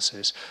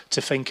circumstances,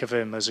 to think of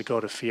him as a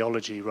God of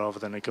theology rather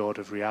than a God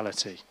of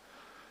reality.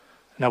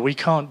 Now, we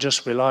can't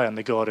just rely on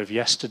the God of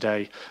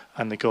yesterday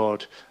and the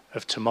God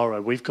of tomorrow.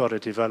 We've got to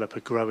develop a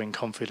growing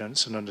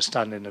confidence and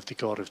understanding of the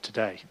God of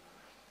today.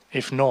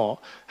 If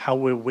not, how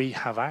will we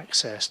have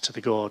access to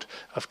the God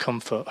of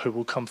comfort, who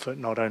will comfort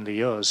not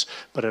only us,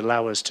 but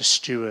allow us to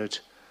steward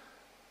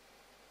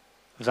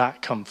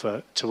that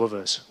comfort to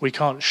others? We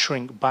can't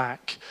shrink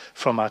back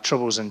from our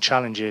troubles and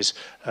challenges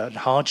and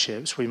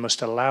hardships. We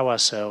must allow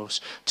ourselves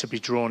to be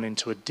drawn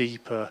into a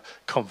deeper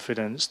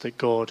confidence that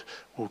God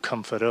will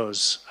comfort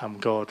us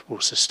and God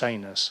will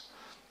sustain us.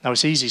 Now,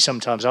 it's easy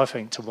sometimes, I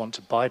think, to want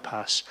to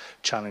bypass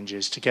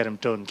challenges, to get them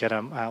done, get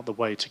them out of the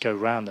way, to go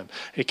around them.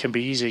 It can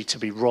be easy to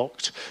be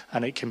rocked,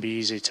 and it can be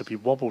easy to be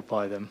wobbled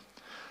by them.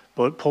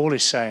 But Paul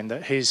is saying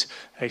that his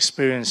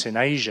experience in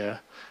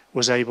Asia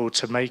was able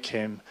to make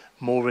him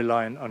more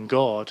reliant on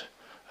God,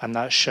 and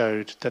that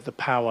showed that the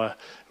power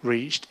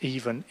reached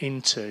even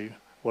into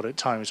what at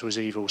times was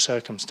evil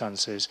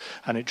circumstances,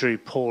 and it drew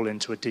Paul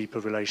into a deeper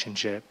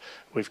relationship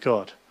with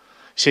God.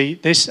 See,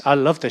 I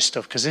love this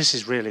stuff because this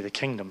is really the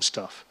kingdom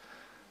stuff.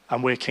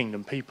 And we're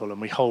kingdom people,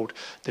 and we hold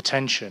the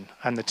tension.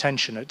 And the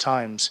tension at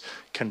times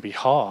can be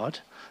hard,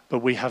 but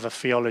we have a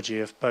theology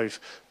of both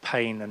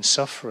pain and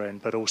suffering,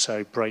 but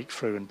also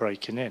breakthrough and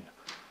breaking in.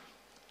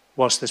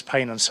 Whilst there's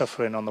pain and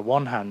suffering on the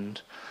one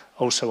hand,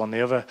 also on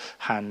the other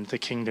hand, the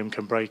kingdom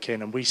can break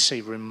in, and we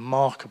see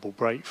remarkable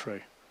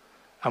breakthrough.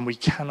 And we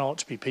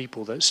cannot be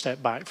people that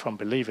step back from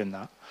believing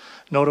that.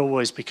 Not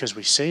always because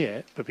we see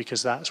it, but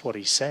because that's what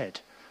he said.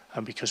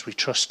 And because we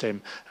trust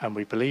him and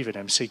we believe in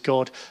him. See,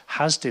 God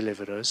has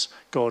delivered us.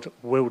 God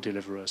will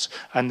deliver us.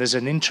 And there's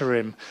an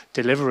interim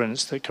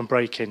deliverance that can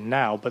break in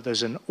now, but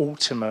there's an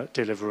ultimate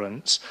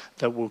deliverance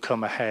that will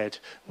come ahead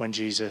when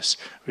Jesus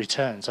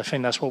returns. I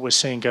think that's what we're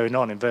seeing going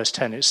on. In verse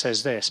 10, it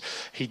says this: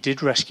 he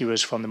did rescue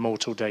us from the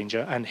mortal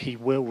danger, and he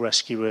will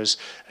rescue us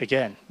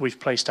again.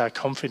 We've placed our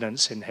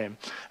confidence in him,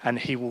 and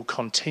he will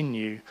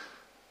continue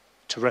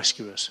to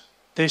rescue us.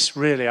 This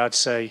really, I'd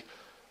say,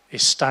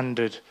 is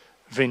standard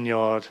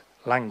Vineyard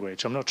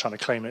language. I'm not trying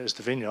to claim it as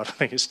the Vineyard. I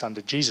think it's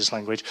standard Jesus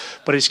language,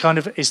 but it's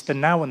the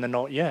now and the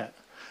not yet.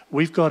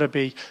 We've got to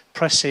be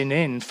pressing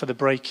in for the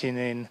breaking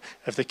in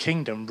of the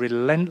kingdom,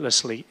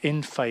 relentlessly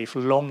in faith,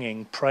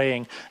 longing,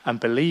 praying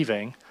and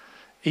believing,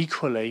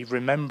 equally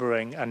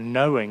remembering and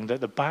knowing that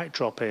the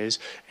backdrop is,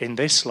 in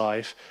this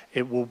life,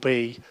 it will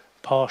be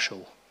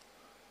partial.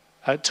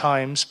 At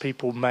times,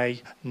 people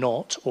may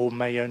not or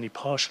may only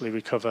partially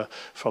recover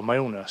from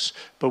illness,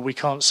 but we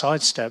can't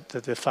sidestep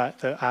the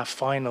fact that our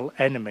final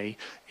enemy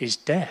is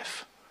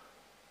death.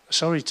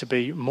 Sorry to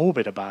be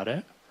morbid about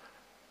it,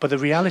 but the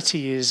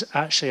reality is,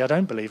 actually, I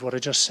don't believe what I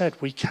just said.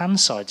 We can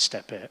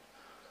sidestep it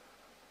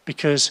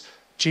because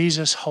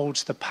Jesus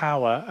holds the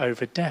power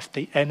over death.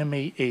 The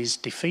enemy is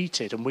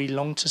defeated, and we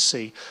long to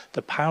see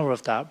the power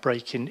of that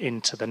breaking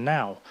into the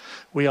now.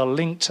 We are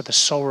linked to the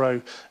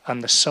sorrow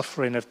and the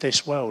suffering of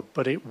this world,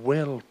 but it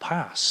will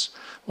pass.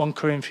 1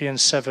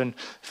 Corinthians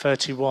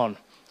 7:31.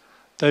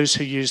 Those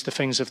who use the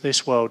things of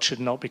this world should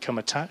not become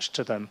attached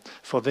to them,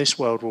 for this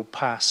world will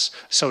pass.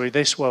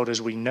 This world as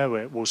we know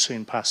it will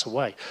soon pass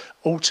away.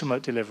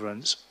 Ultimate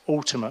deliverance,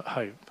 ultimate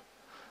hope.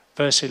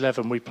 Verse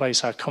 11, we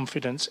place our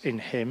confidence in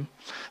him,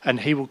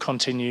 and he will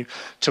continue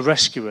to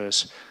rescue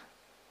us.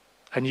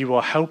 And you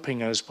are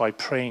helping us by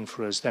praying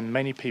for us. Then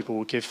many people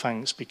will give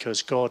thanks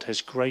because God has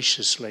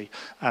graciously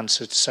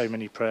answered so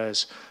many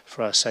prayers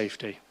for our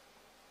safety.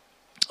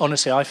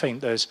 Honestly, I think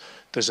there's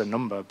a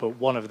number, but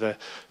one of the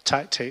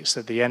tactics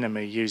that the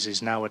enemy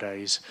uses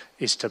nowadays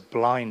is to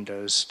blind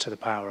us to the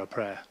power of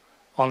prayer.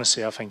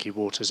 Honestly, I think he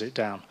waters it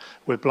down.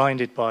 We're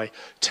blinded by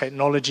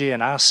technology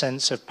and our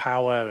sense of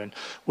power, and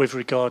with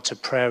regard to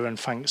prayer and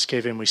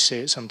thanksgiving, we see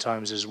it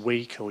sometimes as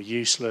weak or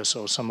useless,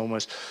 or some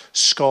almost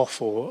scoff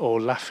or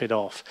laugh it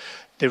off.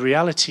 The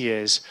reality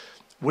is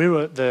we're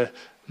at the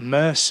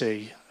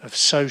mercy of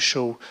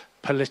social,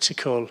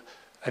 political,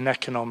 and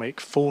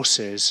economic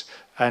forces,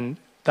 and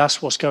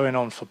that's what's going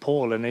on for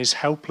Paul, and his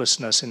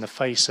helplessness in the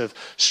face of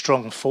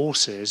strong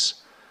forces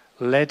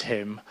led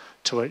him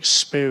to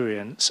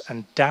experience,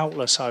 and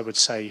doubtless I would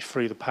say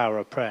through the power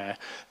of prayer,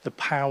 the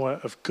power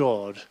of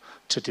God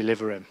to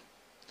deliver him.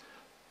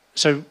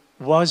 So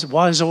why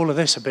is all of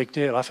this a big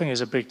deal? I think it's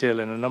a big deal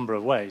in a number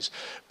of ways.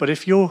 But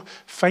if you're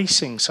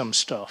facing some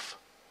stuff,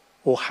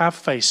 or have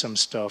faced some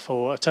stuff,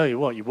 or I tell you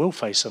what, you will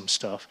face some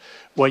stuff,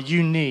 where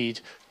you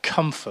need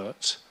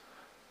comfort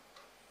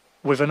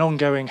with an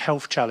ongoing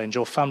health challenge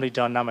or family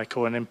dynamic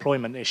or an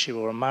employment issue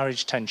or a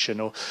marriage tension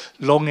or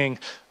longing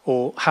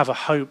or have a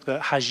hope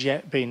that has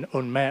yet been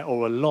unmet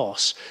or a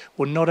loss,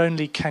 well, not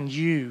only can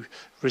you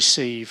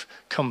receive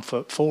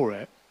comfort for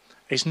it,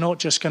 it's not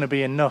just going to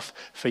be enough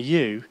for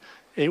you,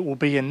 it will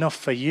be enough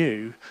for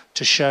you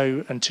to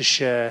show and to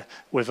share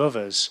with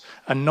others.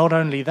 And not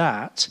only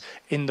that,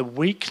 in the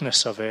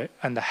weakness of it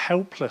and the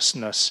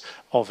helplessness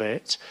of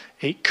it,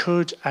 it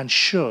could and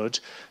should,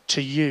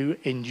 to you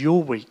in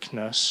your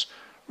weakness,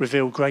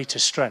 reveal greater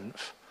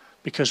strength.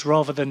 Because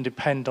rather than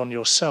depend on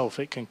yourself,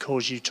 it can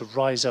cause you to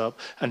rise up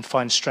and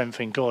find strength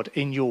in God.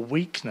 In your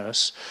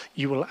weakness,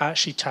 you will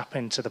actually tap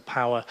into the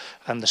power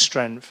and the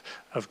strength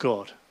of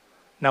God.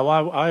 Now,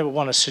 I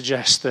want to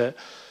suggest that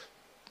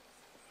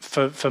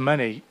for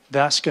many,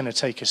 that's going to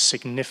take a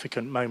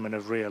significant moment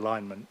of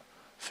realignment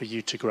for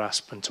you to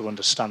grasp and to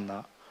understand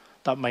that.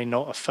 That may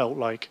not have felt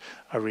like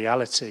a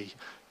reality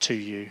to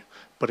you,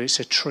 but it's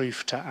a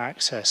truth to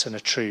access and a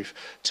truth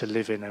to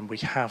live in, and we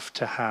have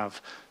to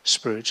have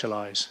spiritual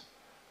eyes.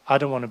 I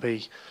don't want to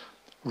be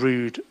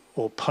rude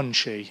or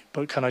punchy,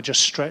 but can I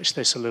just stretch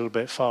this a little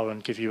bit far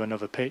and give you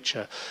another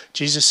picture?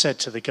 Jesus said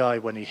to the guy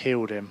when he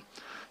healed him,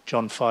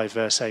 John 5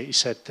 verse 8, he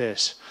said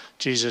this.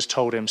 Jesus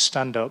told him,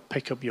 stand up,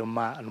 pick up your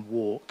mat and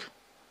walk.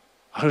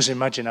 I always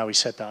imagine how he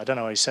said that. I don't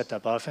know how he said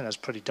that, but I think that's a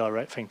pretty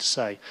direct thing to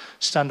say.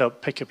 Stand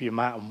up, pick up your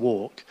mat and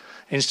walk.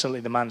 Instantly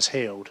the man's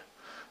healed.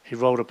 He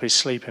rolled up his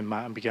sleeping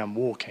mat and began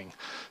walking.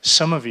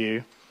 Some of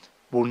you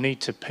will need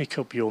to pick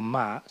up your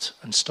mat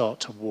and start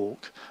to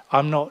walk.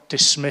 I'm not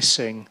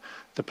dismissing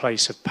the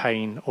place of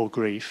pain or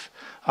grief.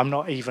 I'm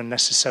not even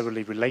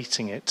necessarily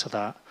relating it to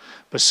that.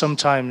 But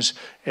sometimes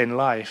in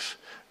life,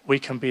 we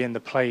can be in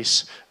the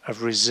place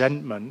of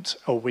resentment,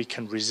 or we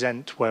can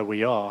resent where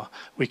we are.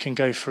 We can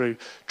go through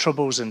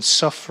troubles and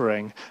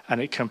suffering, and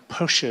it can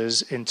push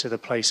us into the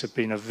place of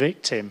being a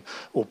victim,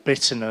 or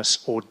bitterness,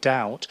 or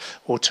doubt,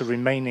 or to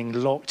remaining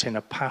locked in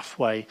a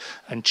pathway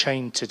and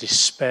chained to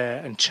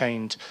despair and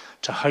chained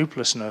to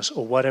hopelessness,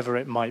 or whatever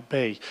it might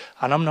be.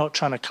 And I'm not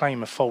trying to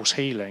claim a false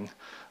healing.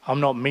 I'm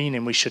not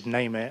meaning we should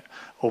name it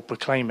or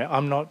proclaim it.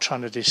 I'm not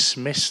trying to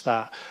dismiss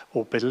that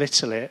or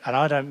belittle it. And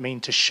I don't mean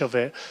to shove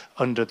it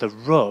under the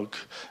rug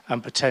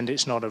and pretend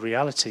it's not a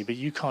reality. But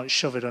you can't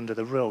shove it under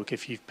the rug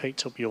if you've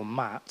picked up your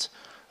mat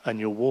and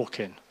you're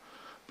walking.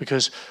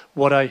 Because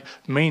what I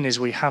mean is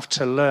we have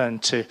to learn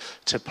to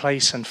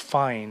place and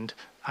find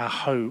our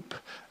hope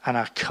and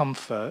our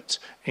comfort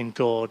in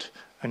God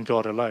and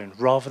God alone,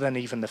 rather than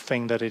even the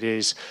thing that it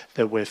is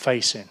that we're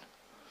facing.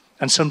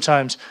 And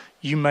sometimes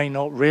you may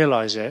not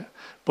realize it,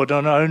 but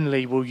not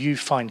only will you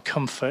find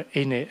comfort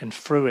in it and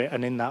through it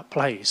and in that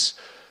place,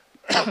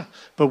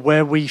 but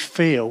where we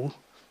feel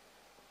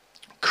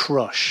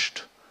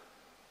crushed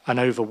and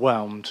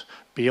overwhelmed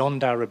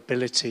beyond our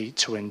ability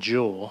to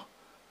endure,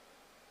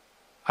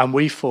 and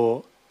we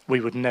thought we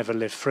would never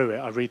live through it.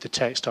 I read the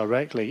text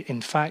directly.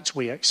 In fact,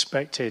 we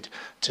expected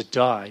to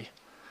die,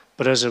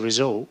 but as a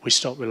result, we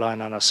stopped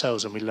relying on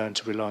ourselves and we learned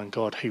to rely on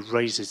God, who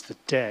raises the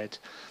dead.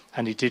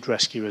 And he did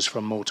rescue us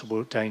from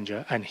multiple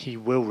danger, and he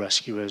will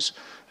rescue us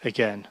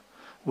again.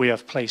 We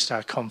have placed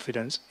our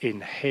confidence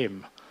in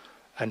him,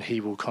 and he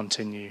will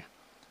continue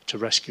to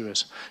rescue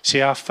us. See,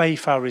 our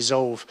faith, our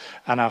resolve,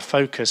 and our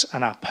focus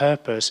and our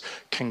purpose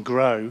can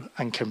grow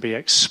and can be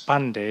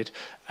expanded,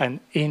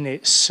 and in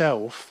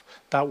itself,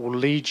 that will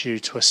lead you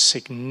to a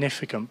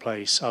significant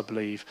place, I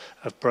believe,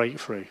 of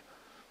breakthrough.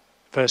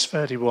 Verse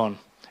 31,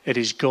 it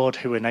is God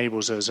who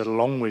enables us,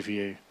 along with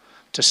you,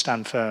 to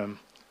stand firm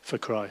for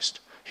Christ.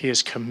 He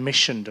has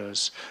commissioned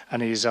us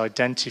and he has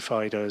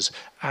identified us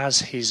as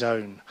his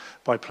own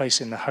by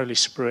placing the Holy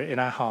Spirit in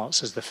our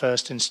hearts as the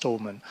first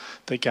installment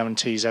that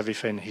guarantees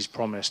everything he's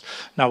promised.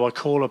 Now I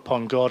call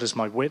upon God as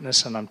my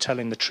witness, and I'm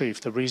telling the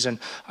truth. The reason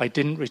I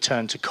didn't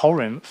return to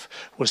Corinth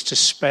was to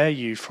spare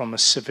you from a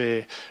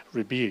severe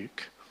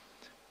rebuke.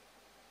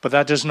 But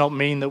that does not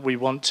mean that we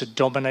want to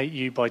dominate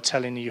you by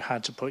telling you how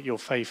to put your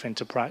faith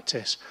into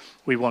practice.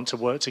 We want to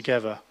work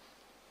together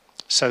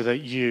so that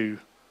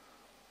you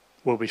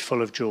will be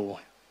full of joy,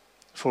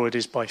 for it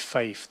is by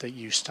faith that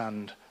you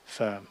stand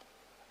firm.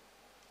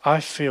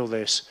 I feel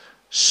this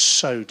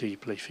so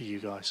deeply for you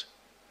guys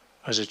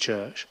as a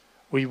church.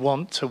 We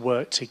want to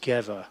work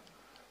together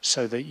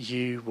so that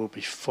you will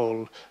be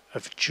full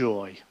of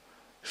joy,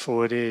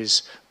 for it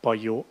is by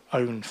your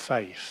own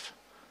faith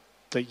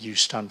that you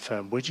stand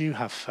firm. Would you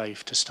have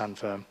faith to stand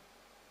firm?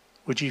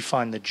 Would you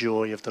find the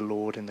joy of the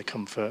Lord in the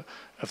comfort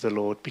of the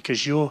Lord?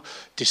 Because your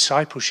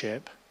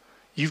discipleship,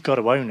 you've got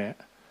to own it.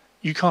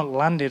 You can't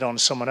land it on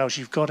someone else.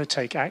 You've got to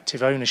take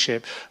active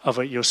ownership of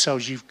it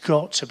yourselves. You've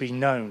got to be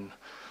known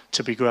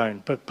to be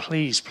grown. But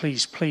please,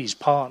 please, please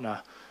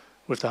partner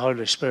with the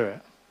Holy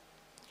Spirit.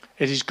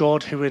 It is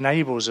God who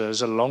enables us,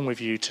 along with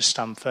you, to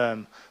stand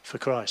firm for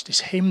Christ.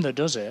 It's him that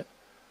does it.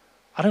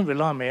 I don't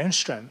rely on my own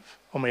strength,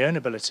 on my own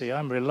ability.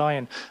 I'm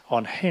relying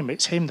on him.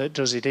 It's him that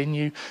does it in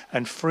you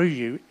and through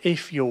you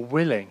if you're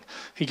willing.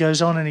 He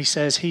goes on and he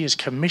says he has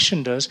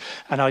commissioned us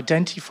and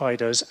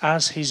identified us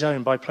as his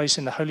own by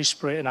placing the Holy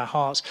Spirit in our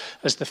hearts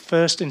as the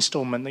first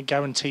installment that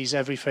guarantees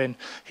everything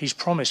he's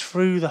promised.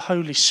 Through the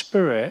Holy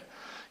Spirit,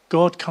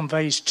 God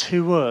conveys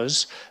to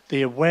us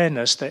the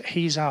awareness that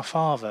he's our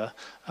Father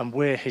and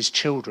we're his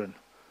children.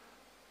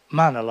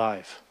 Man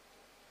alive.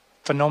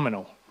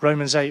 Phenomenal.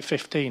 Romans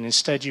 8:15,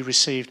 instead you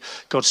received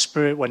God's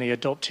Spirit when he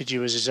adopted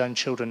you as his own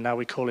children. Now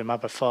we call him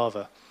Abba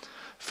Father.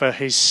 For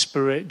his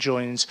Spirit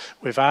joins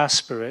with our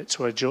spirit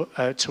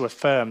to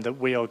affirm that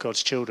we are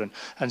God's children.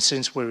 And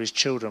since we're his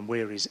children,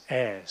 we're his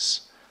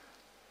heirs.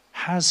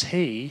 Has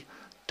he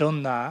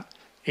done that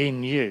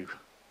in you?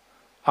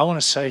 I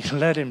want to say,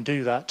 let him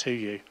do that to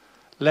you.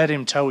 Let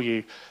him tell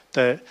you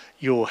that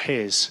you're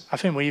his. I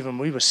think we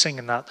were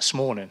singing that this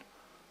morning.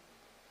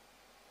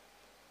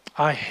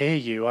 I hear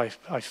you, I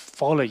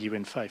follow you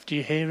in faith. Do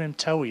you hear him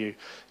tell you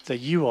that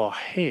you are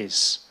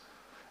his?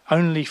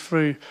 Only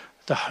through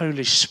the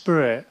Holy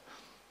Spirit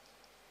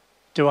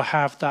do I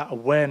have that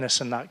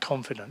awareness and that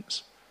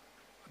confidence.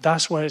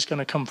 That's where it's going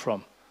to come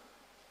from.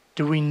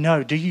 Do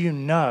you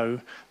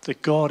know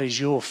that God is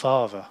your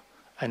Father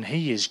and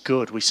he is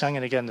good? We sang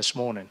it again this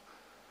morning.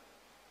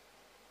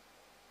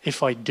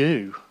 If I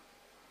do,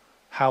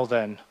 how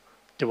then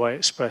do I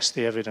express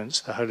the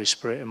evidence of the Holy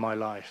Spirit in my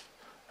life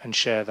and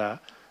share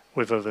that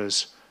with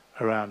others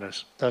around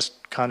us? That's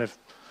kind of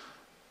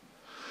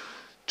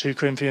 2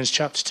 Corinthians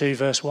chapter 2,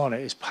 verse 1. It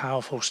is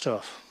powerful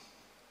stuff.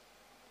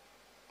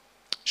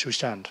 Shall we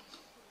stand?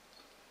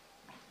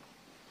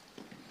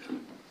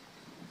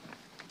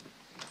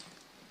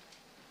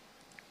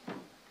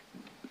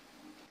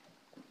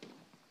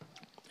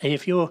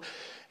 If you're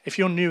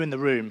new in the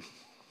room,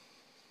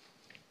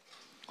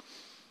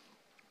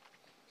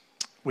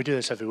 We do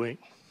this every week.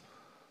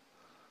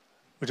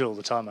 We do it all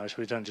the time,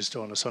 actually. We don't just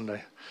do it on a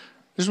Sunday.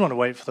 We just want to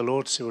wait for the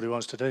Lord to see what he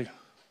wants to do.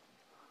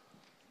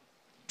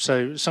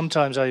 So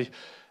sometimes we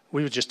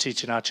were just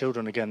teaching our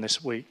children again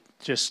this week,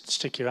 just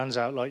stick your hands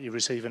out like you're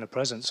receiving a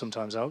present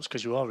sometimes helps,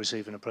 because you are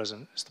receiving a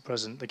present. It's the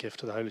present, the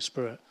gift of the Holy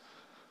Spirit.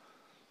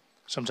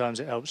 Sometimes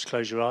it helps to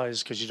close your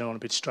eyes because you don't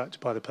want to be distracted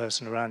by the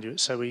person around you.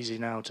 It's so easy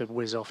now to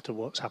whiz off to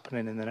what's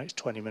happening in the next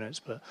 20 minutes.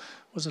 But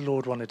what does the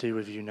Lord want to do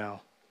with you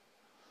now?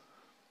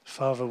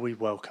 Father, we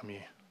welcome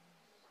you.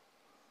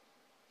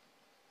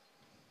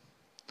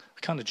 I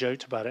kind of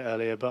joked about it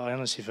earlier, but I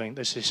honestly think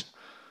this is,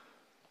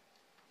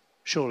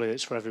 surely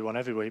it's for everyone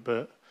every week,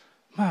 but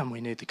man, we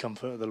need the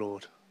comfort of the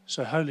Lord.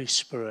 So Holy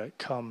Spirit,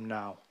 come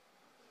now.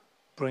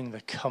 Bring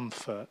the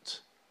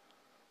comfort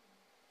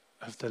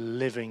of the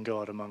living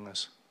God among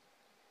us.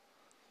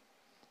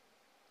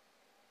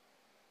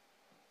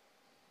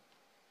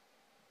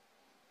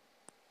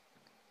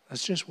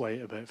 Let's just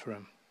wait a bit for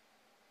him.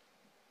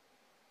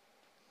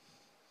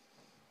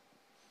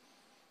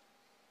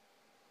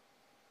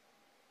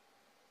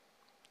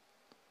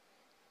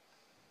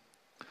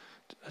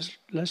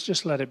 Let's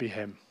just let it be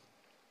him,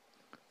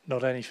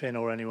 not anything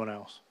or anyone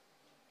else.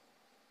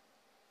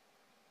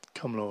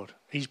 Come, Lord.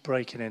 He's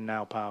breaking in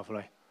now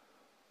powerfully.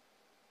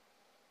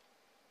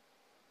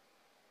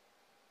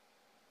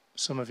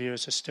 Some of you,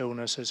 it's a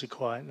stillness, it's a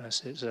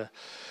quietness,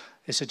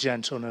 it's a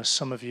gentleness.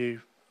 Some of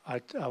you, I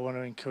want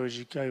to encourage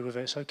you, go with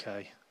it. It's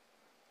okay.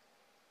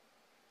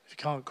 If you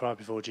can't cry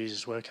before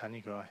Jesus, where can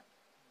you cry?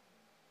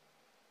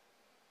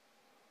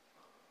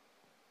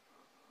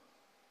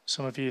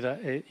 Some of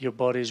you, your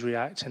body's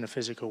react in a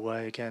physical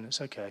way. Again,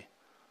 it's okay.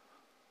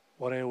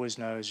 What I always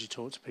know is you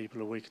talk to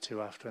people a week or two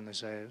after and they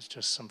say it's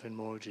just something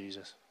more of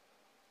Jesus.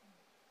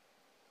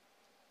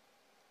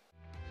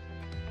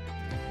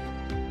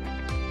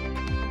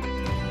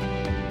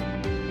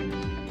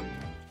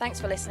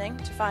 Thanks for listening.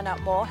 To find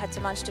out more, head to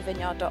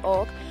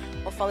manchestervineyard.org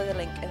or follow the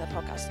link in the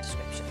podcast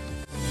description.